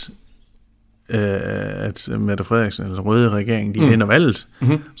 hvis at Mette Frederiksen eller Røde Regering, de vinder valget,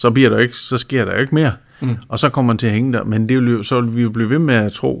 så sker der jo ikke mere. Og så kommer man til at hænge der. Men så vil vi jo blive ved med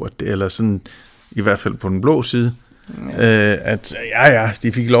at tro, at det, eller sådan, i hvert fald på den blå side, at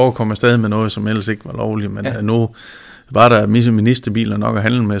de fik lov at komme afsted med noget, som ellers ikke var lovligt, men nu var der ministerbiler nok at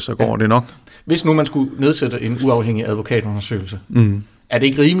handle med, så går det nok. Hvis nu man skulle nedsætte en uafhængig advokatundersøgelse, er det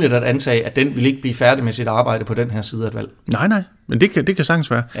ikke rimeligt at antage, at den vil ikke blive færdig med sit arbejde på den her side af et valg? Nej, men det kan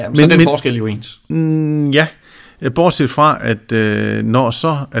sagtens være. Ja, så den forskel jo ens? Ja, bortset fra, at når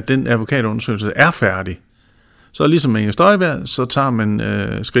så at den advokatundersøgelse er færdig, så ligesom med Inger Støjberg, så tager man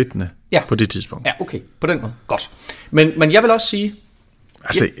skridtene på det tidspunkt. Ja, okay, på den måde. Godt. Men jeg vil også sige,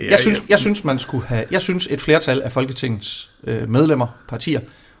 jeg synes et flertal af Folketingets medlemmer, partier,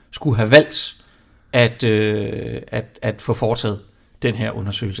 skulle have valgt at få foretaget den her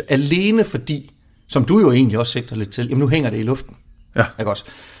undersøgelse. Alene fordi, som du jo egentlig også sigter lidt til, jamen nu hænger det i luften. Ja. Ikke også?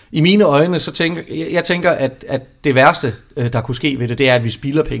 I mine øjne, så tænker at det værste, der kunne ske ved det, det er, at vi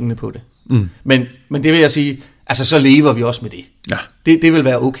spilder pengene på det. Men det vil jeg sige, altså så lever vi også med det. Ja. Det vil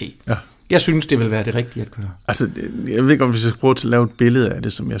være okay. Ja. Jeg synes, det vil være det rigtige at gøre. Altså, jeg ved ikke, om vi skal prøve at lave et billede af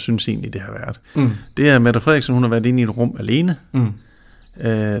det, som jeg synes egentlig, det har været. Det er Mette Frederiksen, hun har været inde i et rum alene.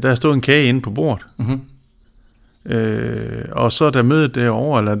 Der er stået en kage inde på bordet. Og så da mødet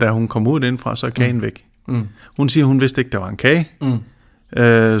derovre, eller da hun kom ud indfra, så er kagen væk. Hun siger, hun vidste ikke, der var en kage.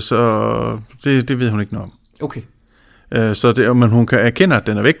 Så det ved hun ikke noget om. Okay. Men hun kan erkende, at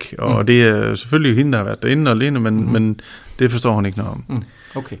den er væk, og det er selvfølgelig hende, der har været derinde alene, men det forstår hun ikke noget om.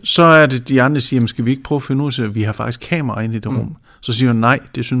 Okay. Så er det, de andre siger, skal vi ikke prøve at finde ud af, at vi har faktisk kamera inde i det rum? Så siger hun, nej,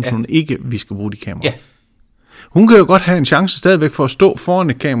 det synes hun ikke, vi skal bruge de kameraer. Ja. Hun kan jo godt have en chance stadigvæk for at stå foran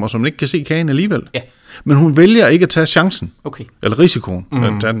et kamera, som man ikke kan se kagen alligevel. Ja. Men hun vælger ikke at tage chancen. Okay. Eller risikoen.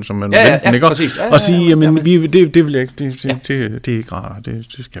 At tage den, som man venter den, ikke? Og sige, jamen, det vil jeg ikke, det er ikke rart, det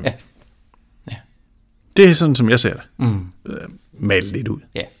skal vi ikke. Ja. Det er sådan, som jeg ser det. Mal lidt ud.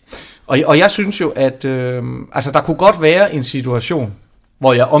 Ja. Og jeg synes jo, at der kunne godt være en situation,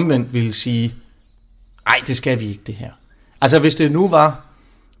 hvor jeg omvendt ville sige, Nej, det skal vi ikke, det her. Altså, hvis det nu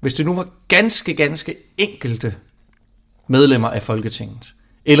var ganske enkelte medlemmer af Folketinget,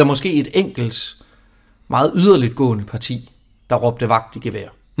 eller måske et enkelt, meget yderligt gående parti, der råbte vagt i gevær,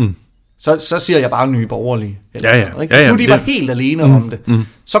 så siger jeg bare Nye Borgerlige. Eller nu de var helt alene om det,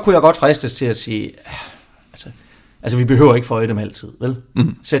 så kunne jeg godt fristes til at sige, altså vi behøver ikke føje dem altid, vel?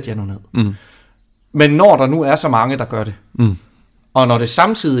 Sæt jer nu ned. Men når der nu er så mange, der gør det, og når det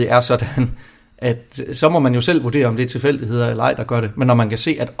samtidig er sådan, at så må man jo selv vurdere, om det er tilfældigheder eller ej, der gør det. Men når man kan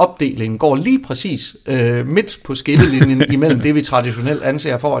se, at opdelingen går lige præcis midt på skillelinjen imellem det, vi traditionelt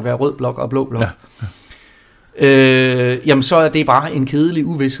anser for at være rød blok og blå blok, jamen så er det bare en kedelig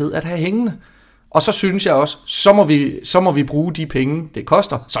uvished at have hængende. Og så synes jeg også, så må vi bruge de penge, det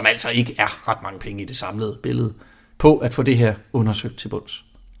koster, som altså ikke er ret mange penge i det samlede billede, på at få det her undersøgt til bunds.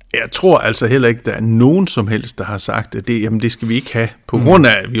 Jeg tror altså heller ikke, der er nogen som helst, der har sagt, at det skal vi ikke have, på grund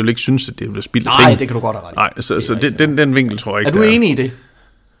af, at vi jo ikke synes, at det bliver spildt penge. Nej, det kan du godt have ret i. Nej, så den vinkel tror jeg ikke. Er du enig i det?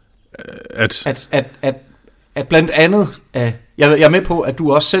 At blandt andet, jeg er med på, at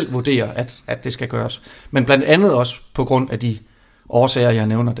du også selv vurderer, at det skal gøres, men blandt andet også på grund af de årsager, jeg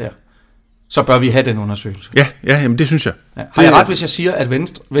nævner der, så bør vi have den undersøgelse. Ja, jamen det synes jeg. Ja. Har jeg ret, hvis jeg siger, at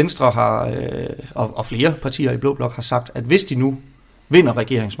Venstre har, og flere partier i Blå Blok har sagt, at hvis de nu vinder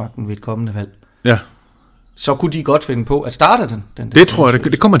regeringsmagten ved et kommende valg, så kunne de godt finde på at starte den det tror jeg,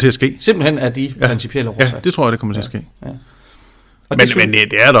 det kommer til at ske. Simpelthen af de principielle årsager. Ja, det tror jeg, det kommer til at ske. Ja. Men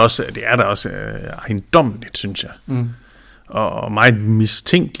det er da også ejendommeligt, synes jeg. Og meget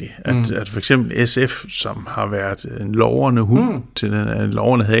mistænkeligt, at for eksempel SF, som har været en lovende hund til den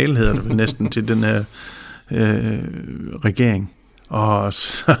lovende hale, hedder det næsten, til den her regering, og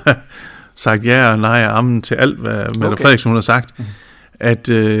så sagt ja og nej og amen til alt, hvad Mette Frederiksen hun har sagt,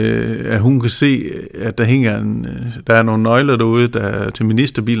 at hun kan se, at der er nogle nøgler derude til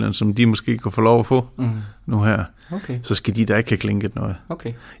ministerbilerne, som de måske kan få lov at få nu her. Okay. Så skal de da ikke have klinket noget.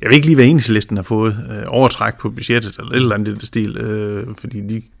 Okay. Jeg ved ikke lige, hvad Enhedslisten har fået overtræk på budgettet, eller et eller andet stil, fordi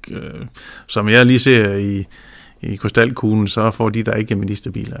de, som jeg lige ser i krystalkuglen, så får de der ikke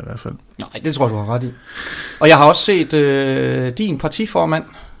ministerbiler i hvert fald. Nej, det tror jeg, du har ret i. Og jeg har også set din partiformand,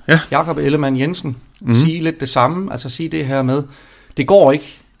 Jakob Ellemann-Jensen, sige lidt det samme, altså sige det her med, det går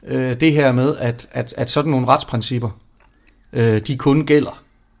ikke, det her med, at sådan nogle retsprincipper, de kun gælder,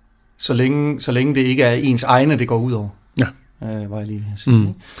 så længe det ikke er ens egne, det går ud over. Ja. Var jeg lige ved at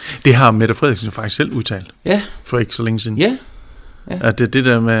sige. Det har Mette Frederiksen faktisk selv udtalt. Ja. For ikke så længe siden. Ja. At det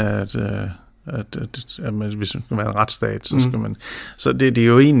der med, at hvis man skal være en retsstat, så skal man... Så det er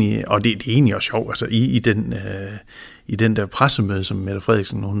jo egentlig... Og det er egentlig også sjovt, altså i den der pressemøde, som Mette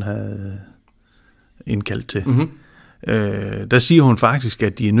Frederiksen, hun havde indkaldt til. Der siger hun faktisk,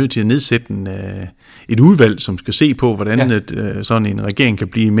 at de er nødt til at nedsætte et udvalg, som skal se på, hvordan sådan en regering kan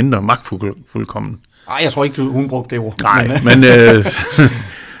blive mindre magtfuldkommen. Nej, jeg tror ikke, hun brugte det ord. Nej, men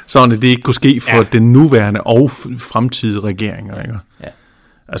sådan at det ikke kunne ske for den nuværende og fremtidige regeringer. Ikke? Ja.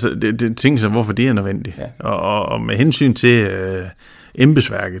 Altså, det tænker sig, hvorfor det er nødvendigt. Ja. Og med hensyn til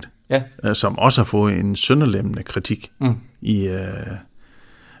embedsværket, som også har fået en sønderlemmende kritik i...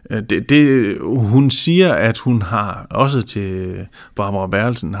 hun siger, at hun har også til Barbara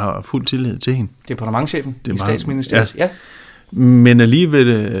Bertelsen har fuld tillid til hende. Departementschefen i Statsministeriet. Ja. Men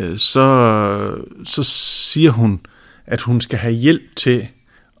alligevel så siger hun, at hun skal have hjælp til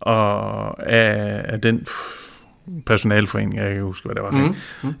af den personalforening, jeg kan ikke huske, hvad det var,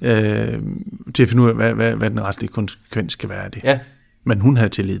 til at finde ud af, hvad den retlige konsekvens skal være af det. Ja. Men hun havde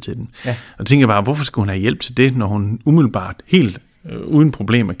tillid til den. Ja. Og tænker bare, hvorfor skal hun have hjælp til det, når hun umiddelbart helt uden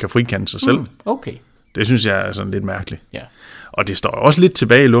problemer kan frikende sig selv. Okay. Det synes jeg er sådan lidt mærkeligt. Ja. Og det står også lidt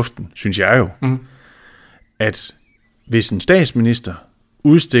tilbage i luften, synes jeg jo, at hvis en statsminister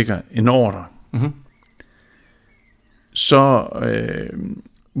udstikker en ordre,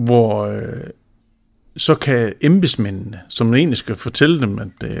 så kan embedsmændene, som egentlig skal fortælle dem, at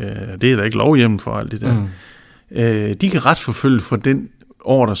det er der ikke lovhjemmel for alt det der, de kan retsforfølge for den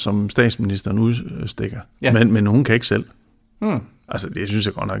ordre, som statsministeren udstikker. Ja. Men hun kan ikke selv. Altså, det synes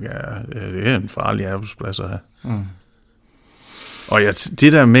jeg godt nok er en farlig arbejdsplads at have. Og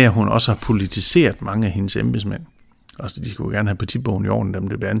det der med, at hun også har politiseret mange af hendes embedsmænd, altså de skulle jo gerne have partibogen i orden, dem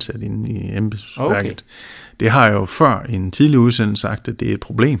der bliver ansat inde i embedsværket. Det har jeg jo før i en tidlig udsendelse sagt, at det er et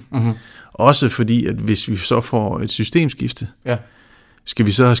problem. Også fordi, at hvis vi så får et systemskifte, skal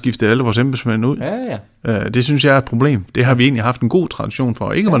vi så have skiftet alle vores embedsmænd ud? Ja. Det synes jeg er et problem. Det har vi egentlig haft en god tradition for,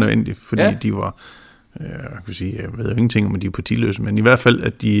 og ikke var nødvendigt, fordi de var... Jeg kan sige, jeg ved jo ingenting om, at de er partiløse, men i hvert fald,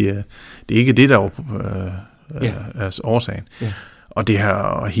 at det er ikke det, der er årsagen. Ja. Og det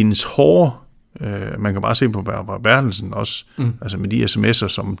her, hendes hårde Man kan bare se på Barbara Bertelsen også, altså med de sms'er,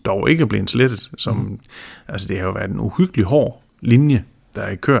 som dog ikke er blevet slettet. Altså det har jo været en uhyggelig hård linje, der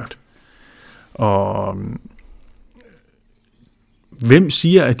er kørt. Og hvem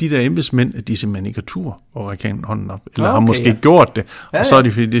siger, at de der embedsmænd, at de simpelthen ikke har tur og række hånden op? Eller har måske gjort det, og så er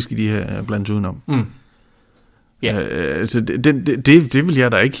det fordi, det skal de have blandt udenom. Altså det vil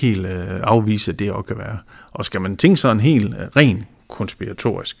jeg da ikke helt afvise, at det også kan være. Og skal man tænke sådan helt ren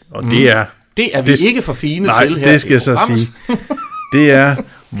konspiratorisk, og det er vi ikke for fine til her. Nej, det skal jeg så sige. Det er,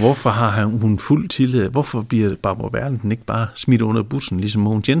 hvorfor har hun fuld tillid? Hvorfor bliver Barbara Bertelsen ikke bare smidt under bussen, ligesom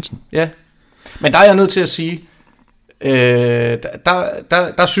Mogens Jensen? Ja, men der er jeg nødt til at sige,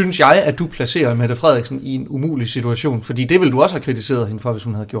 der synes jeg, at du placerer Mette Frederiksen i en umulig situation, fordi det ville du også have kritiseret hende for, hvis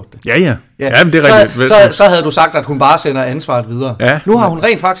hun havde gjort det. Ja, men det er rigtigt. Så havde du sagt, at hun bare sender ansvaret videre. Ja. Nu har hun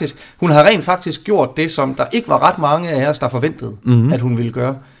har rent faktisk gjort det, som der ikke var ret mange af os, der forventede, at hun ville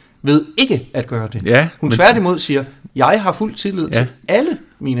gøre, ved ikke at gøre det. Ja, hun tværtimod siger, jeg har fuld tillid til alle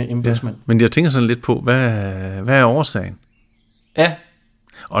mine embedsmænd. Ja. Men jeg tænker sådan lidt på, hvad er årsagen? Ja.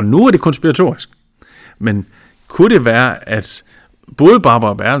 Og nu er det konspiratorisk, men kunne det være, at både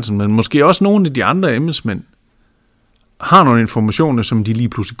Barbara Bertelsen, men måske også nogle af de andre embedsmænd, har nogle informationer, som de lige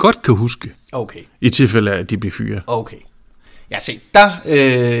pludselig godt kan huske, i tilfælde af, at de bliver fyret? Okay. Ja, se,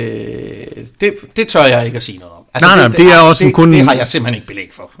 det tør jeg ikke at sige noget om. Altså, det har jeg simpelthen ikke belæg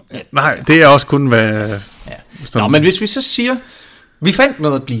for. Nej, det er også kun, hvad... Ja. Nå, men hvis vi så siger, vi fandt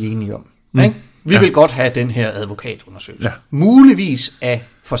noget at blive enige om, ikke? Vi vil godt have den her advokatundersøgelse. Ja. Muligvis af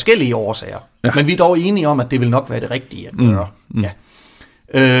forskellige årsager. Ja. Men vi er dog enige om, at det vil nok være det rigtige at gøre. Ja.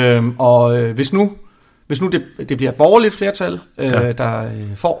 Hvis nu det bliver et borgerligt flertal, der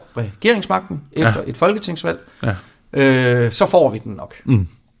får regeringsmagten efter et folketingsvalg, så får vi den nok.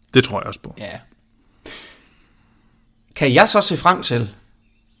 Det tror jeg også på. Ja. Kan jeg så se frem til,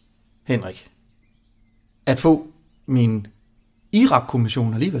 Henrik, at få min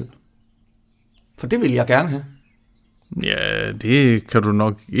Irak-kommission alligevel? For det vil jeg gerne have. Ja, det kan du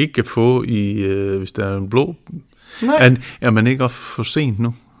nok ikke få, hvis der er en blå. Nej. Er man ikke også for sent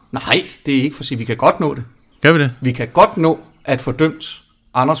nu? Nej, det er ikke for sent. Vi kan godt nå det. Kan vi det? Vi kan godt nå at få dømt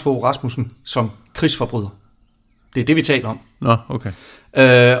Anders Fogh Rasmussen som krigsforbryder. Det er det, vi taler om. Nå, okay.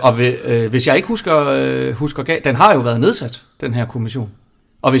 Hvis jeg ikke husker galt, den har jo været nedsat, den her kommission.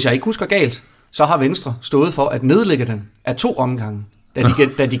 Og hvis jeg ikke husker galt, så har Venstre stået for at nedlægge den af 2 omgange,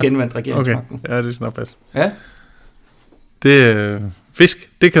 da de genvandt regeringsmagten. Okay, ja, det er snart pas. Ja. Fisk,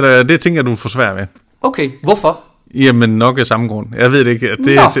 det tænker jeg, du får svært med. Okay, hvorfor? Jamen nok af samme grund. Jeg ved det ikke.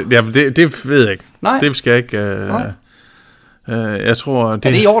 Det ved jeg ikke. Nej. Det skal jeg ikke... jeg tror... Er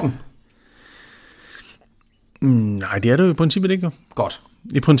det i orden? Nej, det er det jo i princippet ikke. Godt.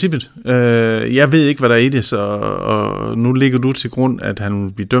 I princippet. Jeg ved ikke, hvad der er i det, og nu ligger du til grund, at han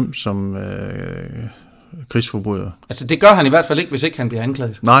vil blive dømt som krigsforbryder. Altså, det gør han i hvert fald ikke, hvis ikke han bliver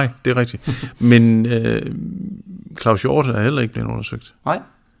anklaget. Nej, det er rigtigt. Men Claus Hjort er heller ikke blevet undersøgt. Nej.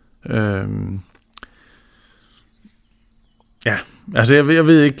 Ja, altså jeg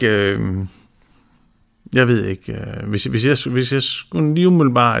ved ikke... Hvis jeg skulle lige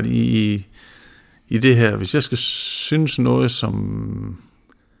umiddelbart i det her, hvis jeg skal synes noget, som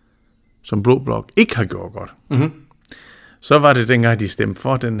Blå Blok ikke har gjort godt, så var det dengang, de stemte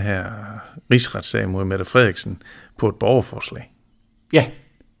for den her rigsretssag mod Mette Frederiksen på et borgerforslag. Ja.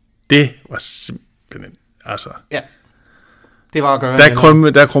 Det var simpelthen, altså... Ja. Det var at gøre...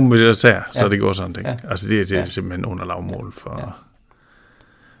 Der krummer vi det tær, så det går sådan, ikke? Ja. Altså det er simpelthen under lavmål for... Ja.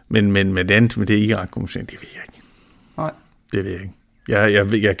 Men med det Irak-kommission, det ved jeg ikke. Nej. Det ved jeg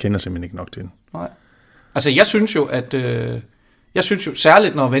ikke. Jeg kender simpelthen ikke nok til den. Nej. Altså jeg synes jo,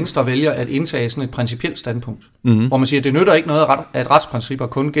 særligt når Venstre vælger at indtage sådan et principielt standpunkt, hvor man siger, at det nytter ikke noget, at retsprincipper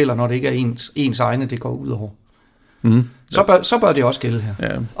kun gælder, når det ikke er ens egne, det går ud over. Så bør det også gælde her.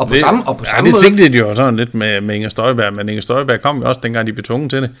 Ja. Og på samme måde... det tænkte de jo sådan lidt med Inger Støjberg, men Inger Støjberg kom jo også dengang, de blev tvunget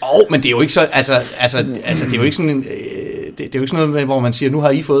til det. Men det er jo ikke så... Altså, det er jo ikke sådan en... Det er jo ikke sådan noget, hvor man siger, nu har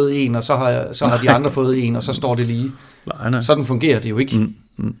I fået en, og så har de andre fået en, og så står det lige. Nej. Sådan fungerer det jo ikke.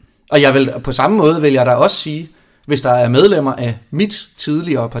 Og på samme måde vil jeg da også sige, hvis der er medlemmer af mit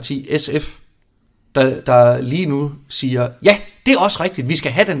tidligere parti, SF, der lige nu siger, ja, det er også rigtigt, vi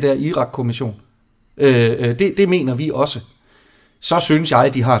skal have den der Irak-kommission. Det mener vi også. Så synes jeg,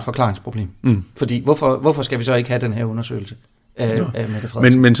 at de har et forklaringsproblem. Fordi hvorfor skal vi så ikke have den her undersøgelse af Mette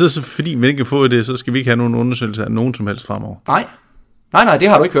Frederiksen? Men så fordi vi ikke kan få det, så skal vi ikke have nogen undersøgelse af nogen som helst fremover. Nej, det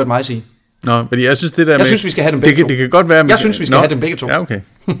har du ikke hørt mig sige. Nå, fordi jeg synes det der synes, vi skal have dem begge to. Det kan godt være... Jeg synes, vi skal have dem begge to. Ja, okay.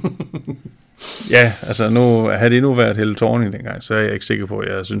 Ja, altså havde det nu været Helle Thorning dengang, så er jeg ikke sikker på,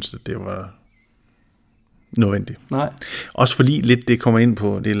 at jeg synes, at det var nødvendigt. Nej. Også fordi lidt det kommer ind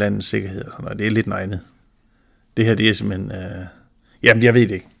på det landets sikkerhed og sådan noget. Det er lidt noget andet. Det her, det er simpelthen... jamen, jeg ved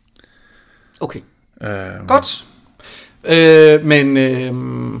det ikke. Okay. Godt. Men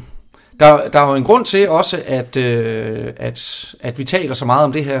der er jo en grund til også, at vi taler så meget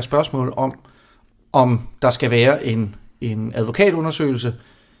om det her spørgsmål om der skal være en advokatundersøgelse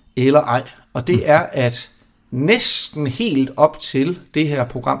eller ej. Og det er, at næsten helt op til det her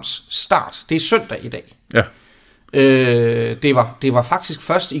programs start, det er søndag i dag. Ja. Det var faktisk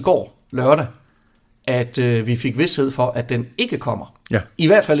først i går, lørdag, at vi fik vished for, at den ikke kommer. Ja. I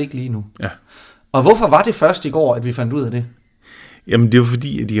hvert fald ikke lige nu. Ja. Og hvorfor var det først i går, at vi fandt ud af det? Jamen, det var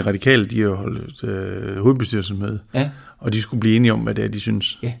fordi, at de radikale, de har holdt hovedbestyrelsesmøde, og de skulle blive enige om, hvad det er, de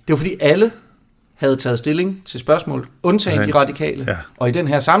synes. Ja, det var fordi alle havde taget stilling til spørgsmålet, undtagen de radikale. Ja. Og i den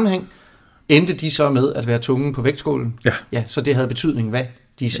her sammenhæng endte de så med at være tungen på vægtskålen. Ja. Så det havde betydning, hvad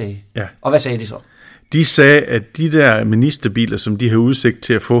de sagde. Ja. Og hvad sagde de så? De sagde, at de der ministerbiler, som de har udsigt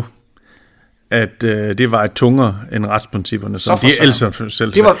til at få, at det var et tungere end retsprincipperne, som de alle selv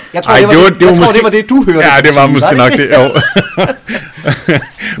sagde. Det var det, du hørte. Ja, det var måske nok det. Jo.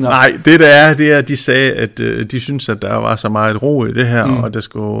 Nej, det er, at de sagde, at de synes, at der var så meget ro i det her, og der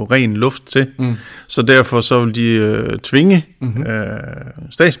skulle ren luft til. Så derfor så vil de tvinge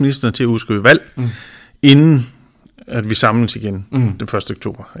statsministeren til at udskrive valg, inden at vi samles igen den 1.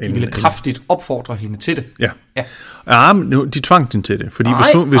 oktober. De ville kraftigt opfordre hende til det. Ja, men de tvang hende til det. Fordi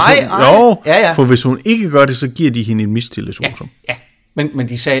hvis hun ikke gør det, så giver de hende en mistillidsvotum. Ja. Men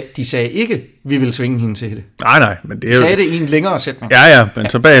de sagde ikke, vi vil tvinge hende til det. Nej, men det er de sagde det i en længere sætning. Ja, men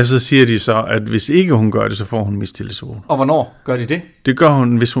så bagefter så siger de så, at hvis ikke hun gør det, så får hun mistillidsvotum. Og hvornår gør de det? Det gør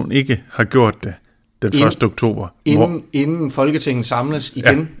hun, hvis hun ikke har gjort det den 1. oktober. Inden Folketinget samles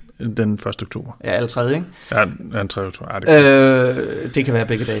igen? Ja, den 1. oktober. Ja, allerede, ikke? Ja, den 3. oktober. Det kan være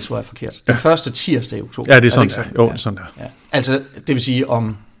begge dage, så er jeg forkert. Den første tirsdag i oktober. Ja, det er sådan der. Jo, det er sådan der. Ja. Altså, det vil sige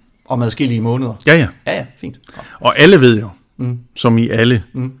om adskillige måneder. Ja, fint. Godt. Og alle ved jo, som i alle,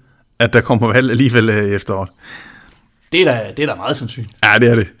 at der kommer valg alligevel i efteråret. Det er da meget sandsynligt. Ja, det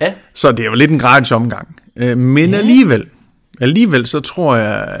er det. Ja. Så det er jo lidt en gratis omgang. Men alligevel så tror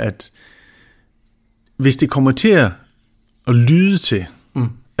jeg, at hvis det kommer til at lyde til,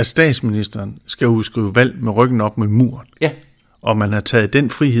 at statsministeren skal udskrive valg med ryggen op med muren, og man har taget den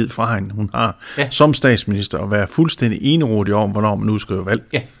frihed fra hende, hun har som statsminister, og være fuldstændig enerådig om, hvornår man udskriver valg.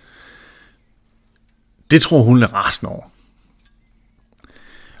 Ja. Det tror hun er rasende over.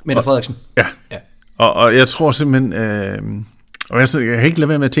 Mette Frederiksen? Ja. Og jeg tror simpelthen, og jeg kan ikke lade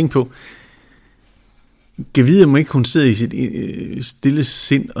være med at tænke på, kan vide, om ikke hun sidder i sit stille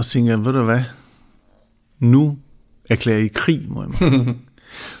sind og tænker, ved du hvad, nu erklærer I krig mod mig.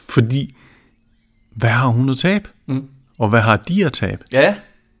 Fordi, hvad har hun at tabe? Og hvad har de at tabe? Ja.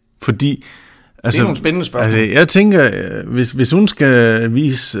 Fordi, det er nogle spændende spørgsmål. Altså, jeg tænker, hvis hun skal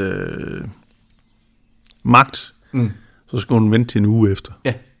vise magt, så skal hun vente til en uge efter.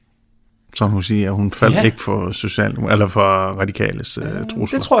 Ja. Så hun siger, at hun faldt ikke for eller for radikales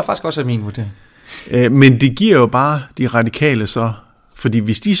trusler. Det tror jeg faktisk også er min vurdering. Men det giver jo bare de radikale så, fordi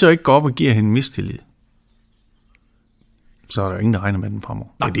hvis de så ikke går op og giver hende mistillid, så er der jo ingen, der regner med den fremover.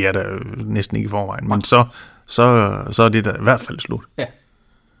 Nej, det er der næsten ikke i forvejen, men så er det der i hvert fald slut. Ja,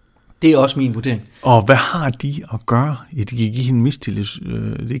 det er også min vurdering. Og hvad har de at gøre? De kan give hende mistillid.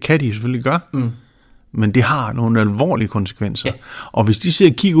 Det kan de selvfølgelig gøre. Men det har nogle alvorlige konsekvenser. Ja. Og hvis de ser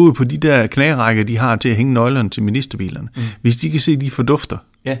og kigger ud på de der knærækker, de har til at hænge nøglerne til ministerbilerne, hvis de kan se, at de fordufter,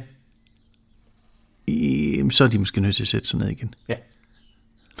 så er de måske nødt til at sætte sig ned igen. Ja.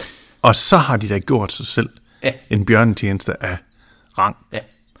 Og så har de da gjort sig selv en bjørnetjeneste af rang. Ja.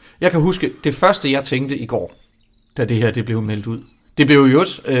 Jeg kan huske, det første jeg tænkte i går, da det her det blev meldt ud, det blev jo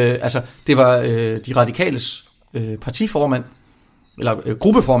det var de radikales partiformand, eller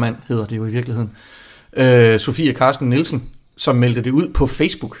gruppeformand hedder det jo i virkeligheden, Sofie Carsten Nielsen, som meldte det ud på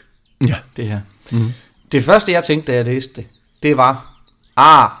Facebook. Ja. Det her. Det første jeg tænkte, da jeg læste det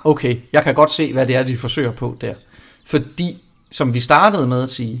var, okay, jeg kan godt se, hvad det er, de forsøger på der. Fordi, som vi startede med at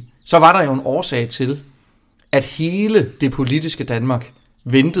sige, så var der jo en årsag til, at hele det politiske Danmark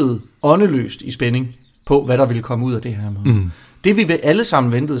ventede åndeløst i spænding på, hvad der ville komme ud af det her møde. Det vi alle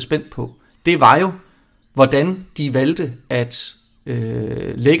sammen ventede spændt på, det var jo, hvordan de valgte at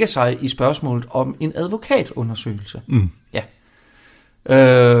lægge sig i spørgsmålet om en advokatundersøgelse. Ja. Det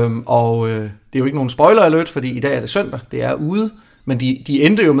er jo ikke nogen spoiler alert, fordi i dag er det søndag, det er ude, men de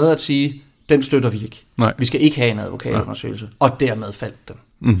endte jo med at sige, den støtter vi ikke. Nej. Vi skal ikke have en advokatundersøgelse, og dermed faldt den.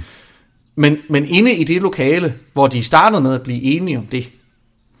 Men inde i det lokale, hvor de startede med at blive enige om det,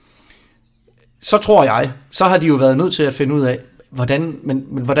 så tror jeg, så har de jo været nødt til at finde ud af,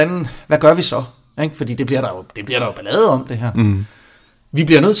 hvordan, hvad gør vi så? ikke? Fordi det bliver der jo ballade om, det her. Mm. Vi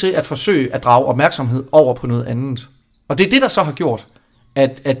bliver nødt til at forsøge at drage opmærksomhed over på noget andet. Og det er det, der så har gjort,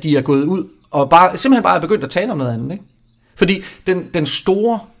 at de er gået ud og simpelthen bare er begyndt at tale om noget andet, ikke? Fordi den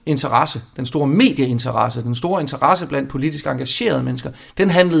store interesse, den store medieinteresse, den store interesse blandt politisk engagerede mennesker, den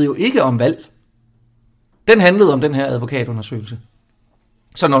handlede jo ikke om valg. Den handlede om den her advokatundersøgelse.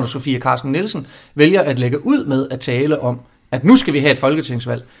 Så når Sofie Carsten Nielsen vælger at lægge ud med at tale om, at nu skal vi have et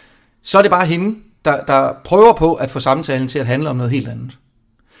folketingsvalg, så er det bare hende, der prøver på at få samtalen til at handle om noget helt andet.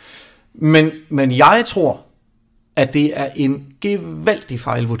 Men jeg tror, at det er en gevaldig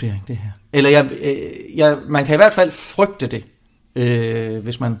fejlvurdering, det her. Eller man kan i hvert fald frygte det,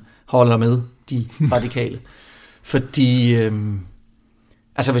 hvis man holder med de radikale. Fordi,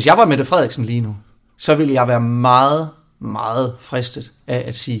 hvis jeg var Mette Frederiksen lige nu, så ville jeg være meget, meget fristet af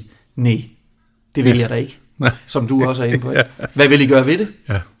at sige, nej, det vil jeg da ikke. Som du også er inde på. Hvad vil I gøre ved det?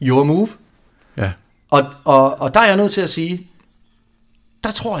 Your move. Ja. Og der er jeg nødt til at sige,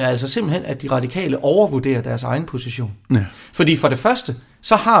 der tror jeg altså simpelthen, at de radikale overvurderer deres egen position. Ja. Fordi for det første,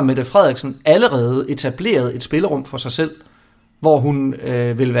 så har Mette Frederiksen allerede etableret et spillerum for sig selv, hvor hun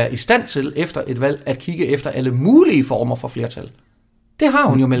vil være i stand til efter et valg at kigge efter alle mulige former for flertal. Det har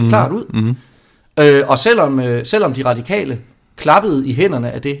hun jo meldt klart ud. Mm-hmm. Og selvom de radikale klappede i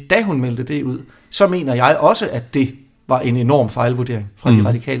hænderne af det, da hun meldte det ud, så mener jeg også, at det var en enorm fejlvurdering fra de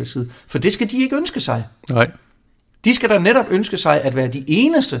radikale side. For det skal de ikke ønske sig. Nej. De skal da netop ønske sig at være de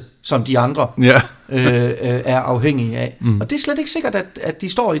eneste, som de andre er afhængige af. Og det er slet ikke sikkert, at de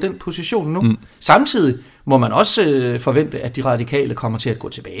står i den position nu. Samtidig må man også forvente, at de radikale kommer til at gå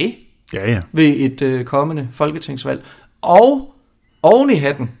tilbage ved et kommende folketingsvalg. Og oven i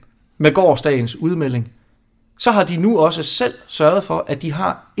hatten med gårsdagens udmelding, så har de nu også selv sørget for, at de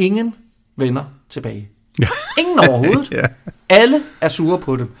har ingen venner tilbage. Ingen overhovedet. Alle er sure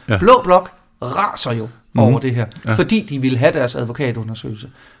på dem. Blå Blok raser jo over det her, fordi de vil have deres advokatundersøgelse.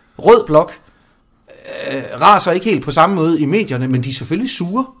 Rød Blok raser ikke helt på samme måde i medierne, men de er selvfølgelig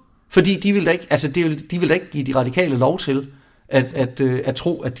sure, fordi de vil da ikke give de radikale lov til at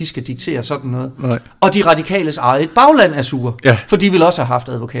tro, at de skal diktere sådan noget. Nej. Og de radikales eget bagland er sure, for de vil også have haft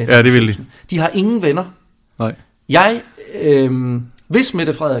advokater. Ja, det vil de. De har ingen venner. Nej. Hvis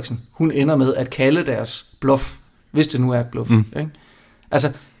Mette Frederiksen, hun ender med at kalde deres bluff, hvis det nu er et bluff, ikke?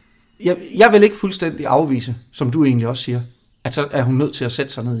 Altså, jeg vil ikke fuldstændig afvise, som du egentlig også siger, at så er hun nødt til at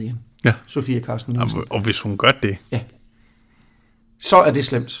sætte sig ned igen. Ja. Sofie Carsten Nielsen. Og hvis hun gør det, så er det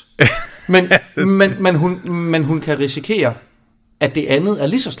slemt. Men hun kan risikere, at det andet er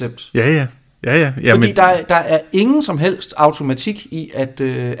lige så slemt. Ja. Fordi der er ingen som helst automatik i, at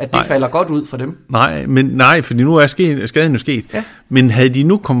det falder godt ud for dem. Nej, fordi nu er skaden jo sket. Ja. Men havde de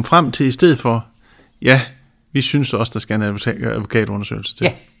nu kommet frem til i stedet for, vi synes også, der skal en advokatundersøgelse til.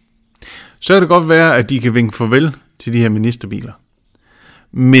 Ja. Så kan det godt være, at de kan vinke farvel til de her ministerbiler.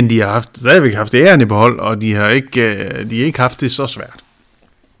 Men de har stadigvæk haft æren i behold, og de har ikke haft det så svært.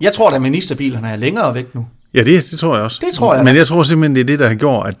 Jeg tror, at ministerbilerne er længere væk nu. Ja, det tror jeg også. Det tror jeg. Men jeg tror simpelthen, det er det, der har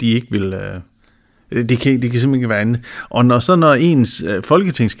gjort, at de ikke vil... Det kan simpelthen ikke være andet. Og når ens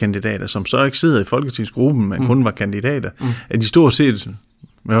folketingskandidater, som så ikke sidder i folketingsgruppen, men kun var kandidater, at de stort set, i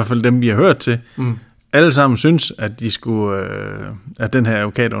hvert fald dem, vi har hørt til, alle sammen synes, at de skulle, at den her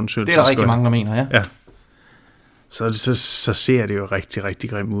advokatundersøgelse... Det er der rigtig mange, der mener, ja. Så ser det jo rigtig, rigtig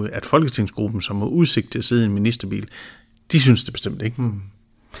grimt ud, at folketingsgruppen, som har udsigt til at sidde i en ministerbil, de synes det bestemt ikke.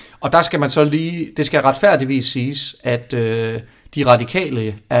 Og der skal man så det skal retfærdigvis siges, at de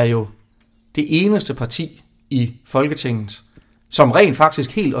radikale er jo det eneste parti i Folketinget, som rent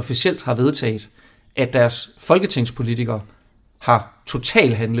faktisk helt officielt har vedtaget, at deres folketingspolitikere har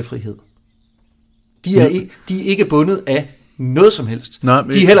total handlefrihed. De er ikke bundet af noget som helst. Nej,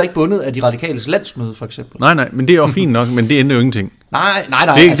 de er heller ikke bundet af de radikales landsmøde, for eksempel. Nej, men det er jo fint nok, men det ændrer jo ingenting. Nej,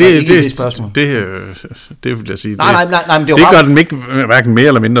 det spørgsmål. Det vil jeg sige. Men det gør den ikke hverken mere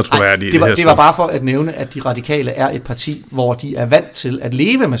eller mindre troværdig. Det var bare for at nævne, at de radikale er et parti, hvor de er vant til at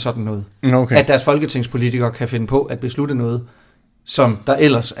leve med sådan noget. Okay. At deres folketingspolitikere kan finde på at beslutte noget, som der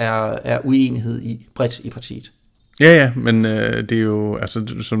ellers er uenighed i bredt i partiet. Ja, men det er jo,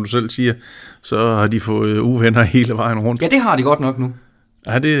 altså, som du selv siger, så har de fået uvenner hele vejen rundt. Ja, det har de godt nok nu.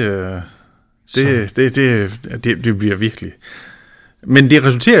 Ja, det bliver virkelig. Men det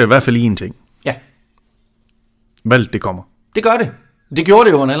resulterer i hvert fald i en ting. Ja. Valget, det kommer. Det gør det. Det gjorde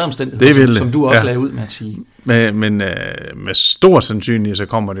det jo under alle omstændigheder, som du også lagde ud med at sige. Men med stor sandsynlighed, så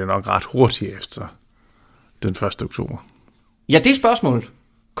kommer det nok ret hurtigt efter den 1. oktober. Ja, det er spørgsmålet.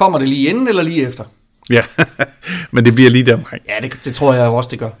 Kommer det lige inden eller lige efter? Ja, men det bliver lige der omkring. Ja, det tror jeg også,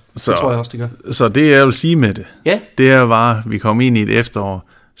 det gør. Så det jeg vil sige med det, det er bare, at vi kommer ind i et efterår,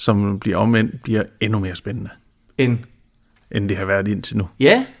 som bliver endnu mere spændende, end det har været indtil nu.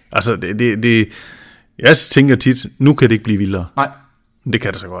 Ja. Altså, jeg tænker tit, nu kan det ikke blive vildere. Nej. Men det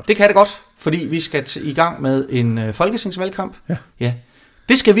kan det så godt. Det kan det godt, fordi vi skal i gang med en folketingsvalgkamp. Ja.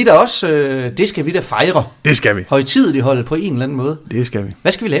 Det skal vi da også, det skal vi da fejre. Det skal vi. Højtideligt holde på en eller anden måde. Det skal vi.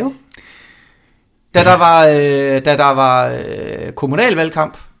 Hvad skal vi lave? Da der var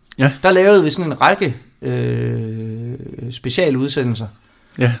kommunalvalgkamp, der lavede vi sådan en række specialudsendelser,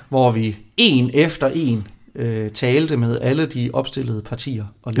 hvor vi en efter en talte med alle de opstillede partier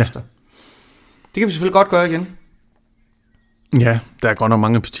og lister. Det kan vi selvfølgelig godt gøre igen. Ja, der er godt nok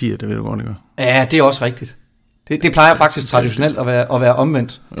mange partier, det ved du godt, ikke? Ja, det er også rigtigt. Det plejer faktisk traditionelt at være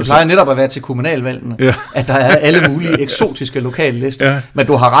omvendt. Det plejer netop at være til kommunalvalgene, at der er alle mulige eksotiske lokale lister. Ja. Men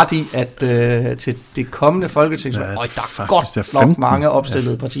du har ret i, at til det kommende folketingsvalg, der er godt nok mange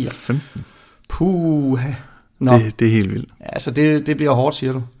opstillede partier. 15. Puha. Det er helt vildt. Altså, det bliver hårdt,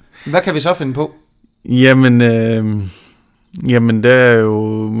 siger du. Hvad kan vi så finde på? Jamen, der er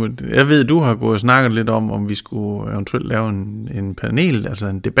jo... Jeg ved, du har gået og snakket lidt om vi skulle eventuelt lave en panel, altså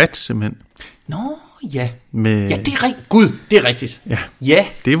en debat simpelthen. Nå, ja. Ja, det er rigtigt. Gud, det er rigtigt. Ja.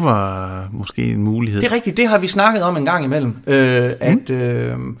 Det var måske en mulighed. Det er rigtigt, det har vi snakket om en gang imellem.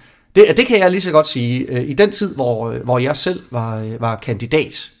 Det kan jeg lige så godt sige. I den tid, hvor jeg selv var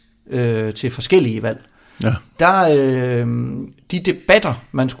kandidat til forskellige valg, der de debatter,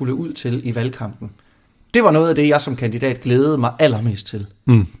 man skulle ud til i valgkampen, det var noget af det, jeg som kandidat glædede mig allermest til.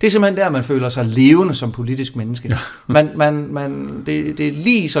 Det er simpelthen der, man føler sig levende som politisk menneske. Ja. Det er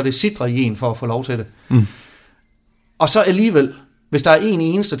lige så det sidder i en for at få lov til det. Og så alligevel, hvis der er en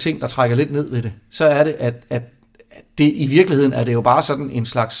eneste ting, der trækker lidt ned ved det, så er det, at det i virkeligheden er det jo bare sådan en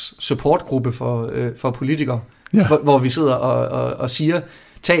slags supportgruppe for politikere, hvor vi sidder og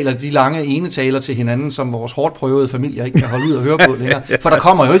taler de lange enetaler til hinanden, som vores hårdt prøvede familier ikke kan holde ud og høre på længere. For der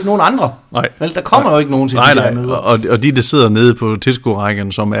kommer jo ikke nogen andre. Nej. Vel, der kommer jo ikke nogen til de der møder. Og de, der sidder nede på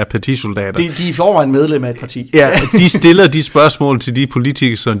tilskuerrækken, som er partisoldater. De er i forvejen medlem af et parti. Ja, de stiller de spørgsmål til de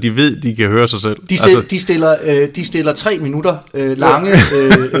politikere, som de ved, de kan høre sig selv. De stiller 3 minutter lange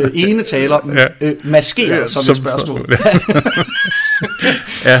enetaler, maskeret som et spørgsmål.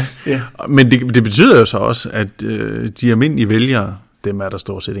 Ja. Men det betyder jo så også, at de almindelige vælgere, dem er der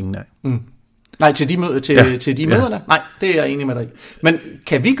stort set ingen af. Nej, til de møderne? Nej, det er jeg enig med dig i. Men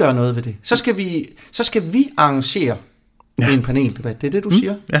kan vi gøre noget ved det? Så skal vi arrangere en paneldebat. Det er det, du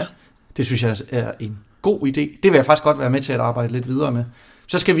siger? Ja. Det synes jeg er en god idé. Det vil jeg faktisk godt være med til at arbejde lidt videre med.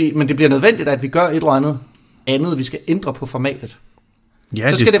 Så skal vi, men det bliver nødvendigt, at vi gør et eller andet. Vi skal ændre på formatet.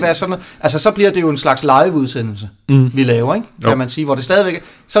 Ja, så skal det være sådan, altså så bliver det jo en slags live-udsendelse, vi laver, ikke? Kan man sige, hvor det stadigvæk,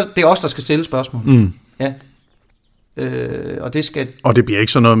 så det er os, der skal stille spørgsmål. Ja. Og det bliver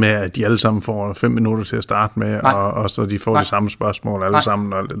ikke sådan noget med, at de alle sammen får 5 minutter til at starte med, og så de får de samme spørgsmål alle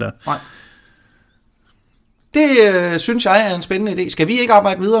sammen og alt det der. Nej. Det synes jeg er en spændende idé. Skal vi ikke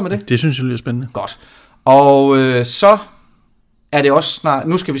arbejde videre med det? Det synes jeg lyder spændende. Godt. Og så er det også snart,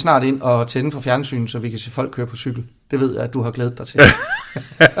 nu skal vi snart ind og tænde for fjernsyn, så vi kan se folk køre på cykel. Det ved jeg, at du har glædet dig til.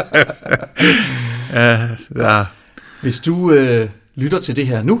 Ja. Hvis du lytter til det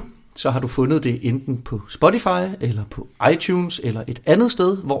her nu, så har du fundet det enten på Spotify, eller på iTunes, eller et andet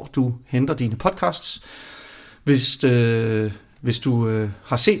sted, hvor du henter dine podcasts. Hvis du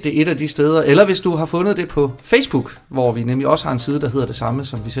har set det et af de steder, eller hvis du har fundet det på Facebook, hvor vi nemlig også har en side, der hedder det samme,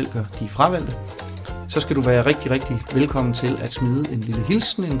 som vi selv gør, De Fravalgte, så skal du være rigtig, rigtig velkommen til at smide en lille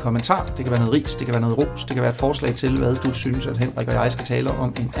hilsen, en kommentar. Det kan være noget ris, det kan være noget ros, det kan være et forslag til, hvad du synes, at Henrik og jeg skal tale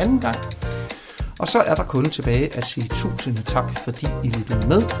om en anden gang. Og så er der kun tilbage at sige 1000 tak, fordi I lyttede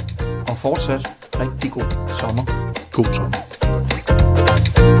med, og fortsat rigtig god sommer. God sommer.